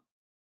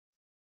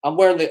 I'm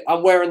wearing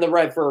the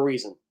red for a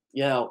reason.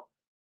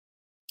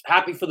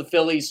 Happy for the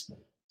Phillies.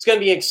 It's going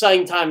to be an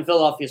exciting time in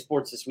Philadelphia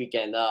sports this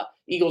weekend.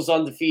 Eagles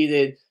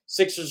undefeated.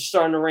 Sixers are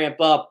starting to ramp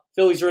up.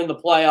 Phillies are in the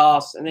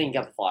playoffs, and then you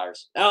got the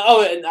Flyers.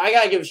 And I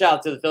got to give a shout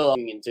out to the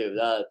Philadelphia Union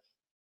too.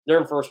 They're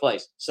in first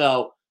place.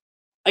 So,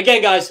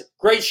 again, guys,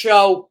 great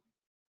show.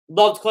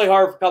 Loved Clay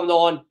Hart for coming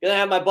on. Gonna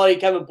have my buddy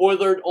Kevin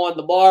Boylard on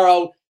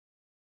tomorrow.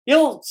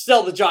 He'll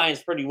sell the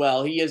Giants pretty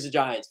well. He is a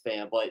Giants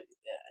fan, but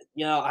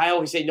I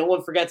always say no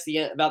one forgets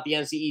about the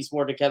NFC East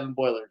more than Kevin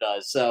Boylard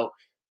does. So,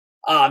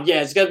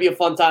 it's gonna be a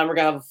fun time. We're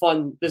gonna have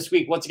fun this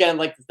week. Once again, I'd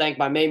like to thank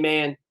my main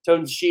man,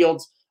 Tony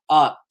Shields.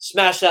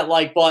 Smash that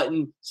like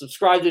button.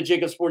 Subscribe to the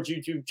JAKIB Sports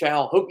YouTube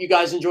channel. Hope you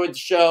guys enjoyed the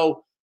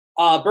show.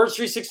 Birds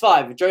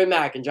 365 with Joey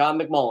Mack and John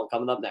McMullen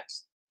coming up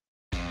next.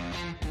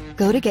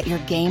 Go to get your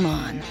game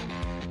on.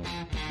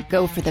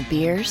 Go for the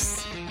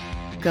beers.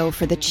 Go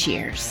for the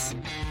cheers.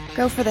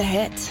 Go for the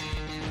hit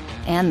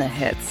and the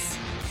hits.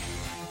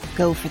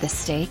 Go for the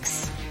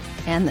stakes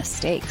and the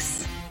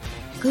stakes.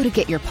 Go to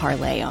get your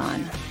parlay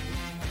on.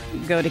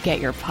 Go to get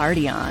your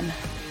party on.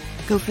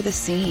 Go for the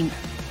scene.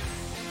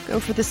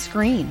 Go for the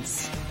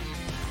screens.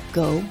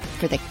 Go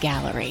for the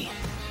gallery.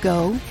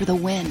 Go for the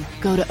win.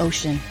 Go to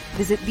Ocean.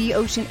 Visit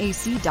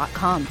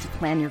theoceanac.com to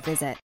plan your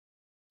visit.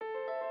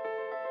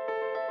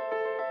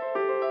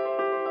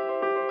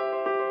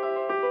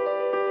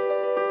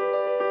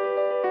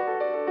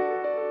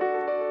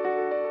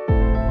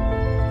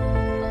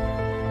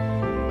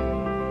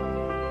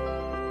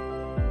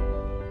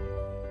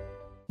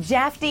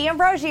 Jeff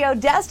D'Ambrosio,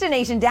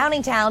 Destination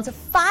Downingtown's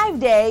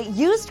 5-day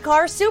used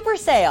car super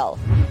sale.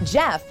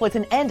 Jeff puts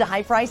an end to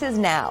high prices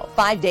now.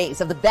 5 days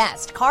of the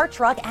best car,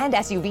 truck, and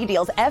SUV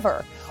deals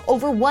ever.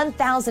 Over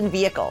 1,000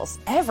 vehicles,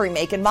 every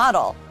make and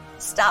model.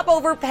 Stop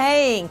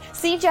overpaying.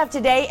 See Jeff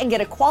today and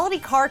get a quality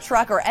car,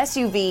 truck, or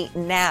SUV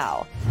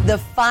now.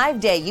 The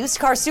 5-day used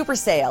car super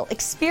sale.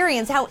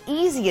 Experience how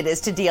easy it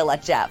is to deal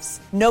at Jeff's.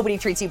 Nobody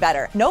treats you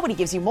better. Nobody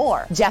gives you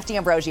more. Jeff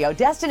D'Ambrosio,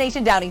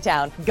 Destination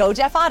Downingtown.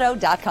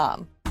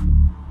 GoJeffAuto.com.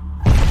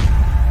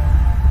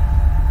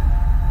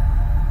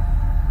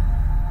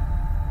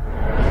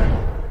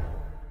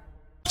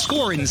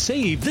 Score and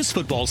save this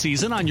football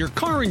season on your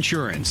car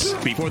insurance.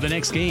 Before the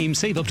next game,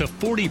 save up to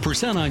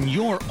 40% on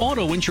your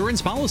auto insurance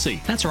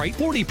policy. That's right,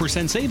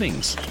 40%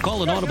 savings.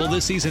 Call an Audible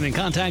this season and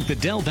contact the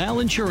Del Val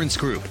Insurance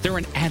Group. They're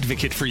an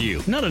advocate for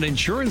you, not an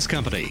insurance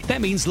company.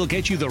 That means they'll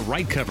get you the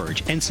right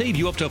coverage and save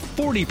you up to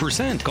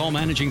 40%. Call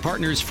managing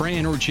partners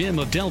Fran or Jim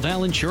of Del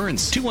Val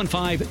Insurance,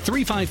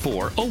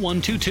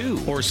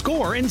 215-354-0122, or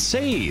score and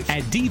save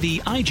at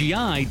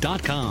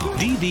dvigi.com.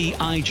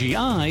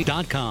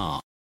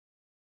 dvigi.com.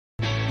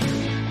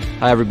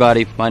 Hi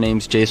everybody, my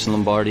name's Jason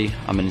Lombardi.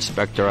 I'm an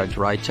inspector at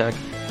DryTech.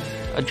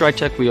 At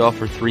DryTech we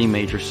offer 3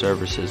 major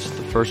services,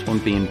 the first one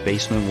being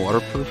basement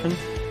waterproofing,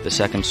 the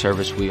second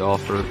service we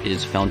offer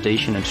is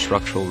foundation and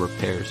structural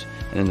repairs,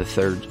 and then the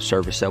third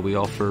service that we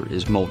offer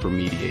is mold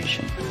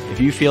remediation. If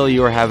you feel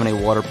you are having a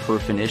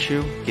waterproofing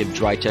issue, give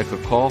DryTech a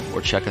call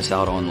or check us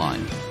out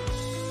online.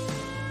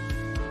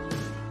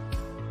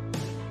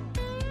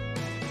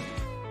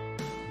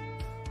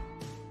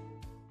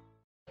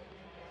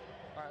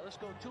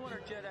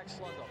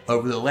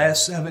 Over the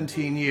last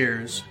 17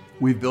 years,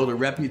 we've built a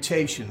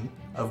reputation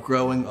of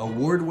growing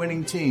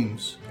award-winning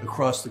teams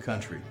across the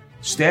country.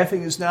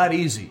 Staffing is not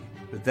easy,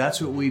 but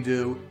that's what we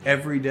do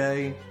every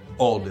day,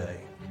 all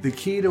day. The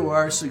key to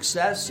our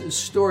success is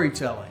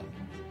storytelling,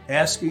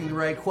 asking the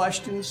right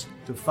questions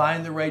to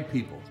find the right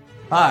people.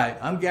 Hi,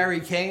 I'm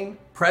Gary Kane,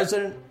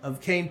 president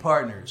of Kane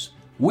Partners.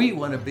 We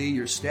want to be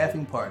your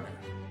staffing partner.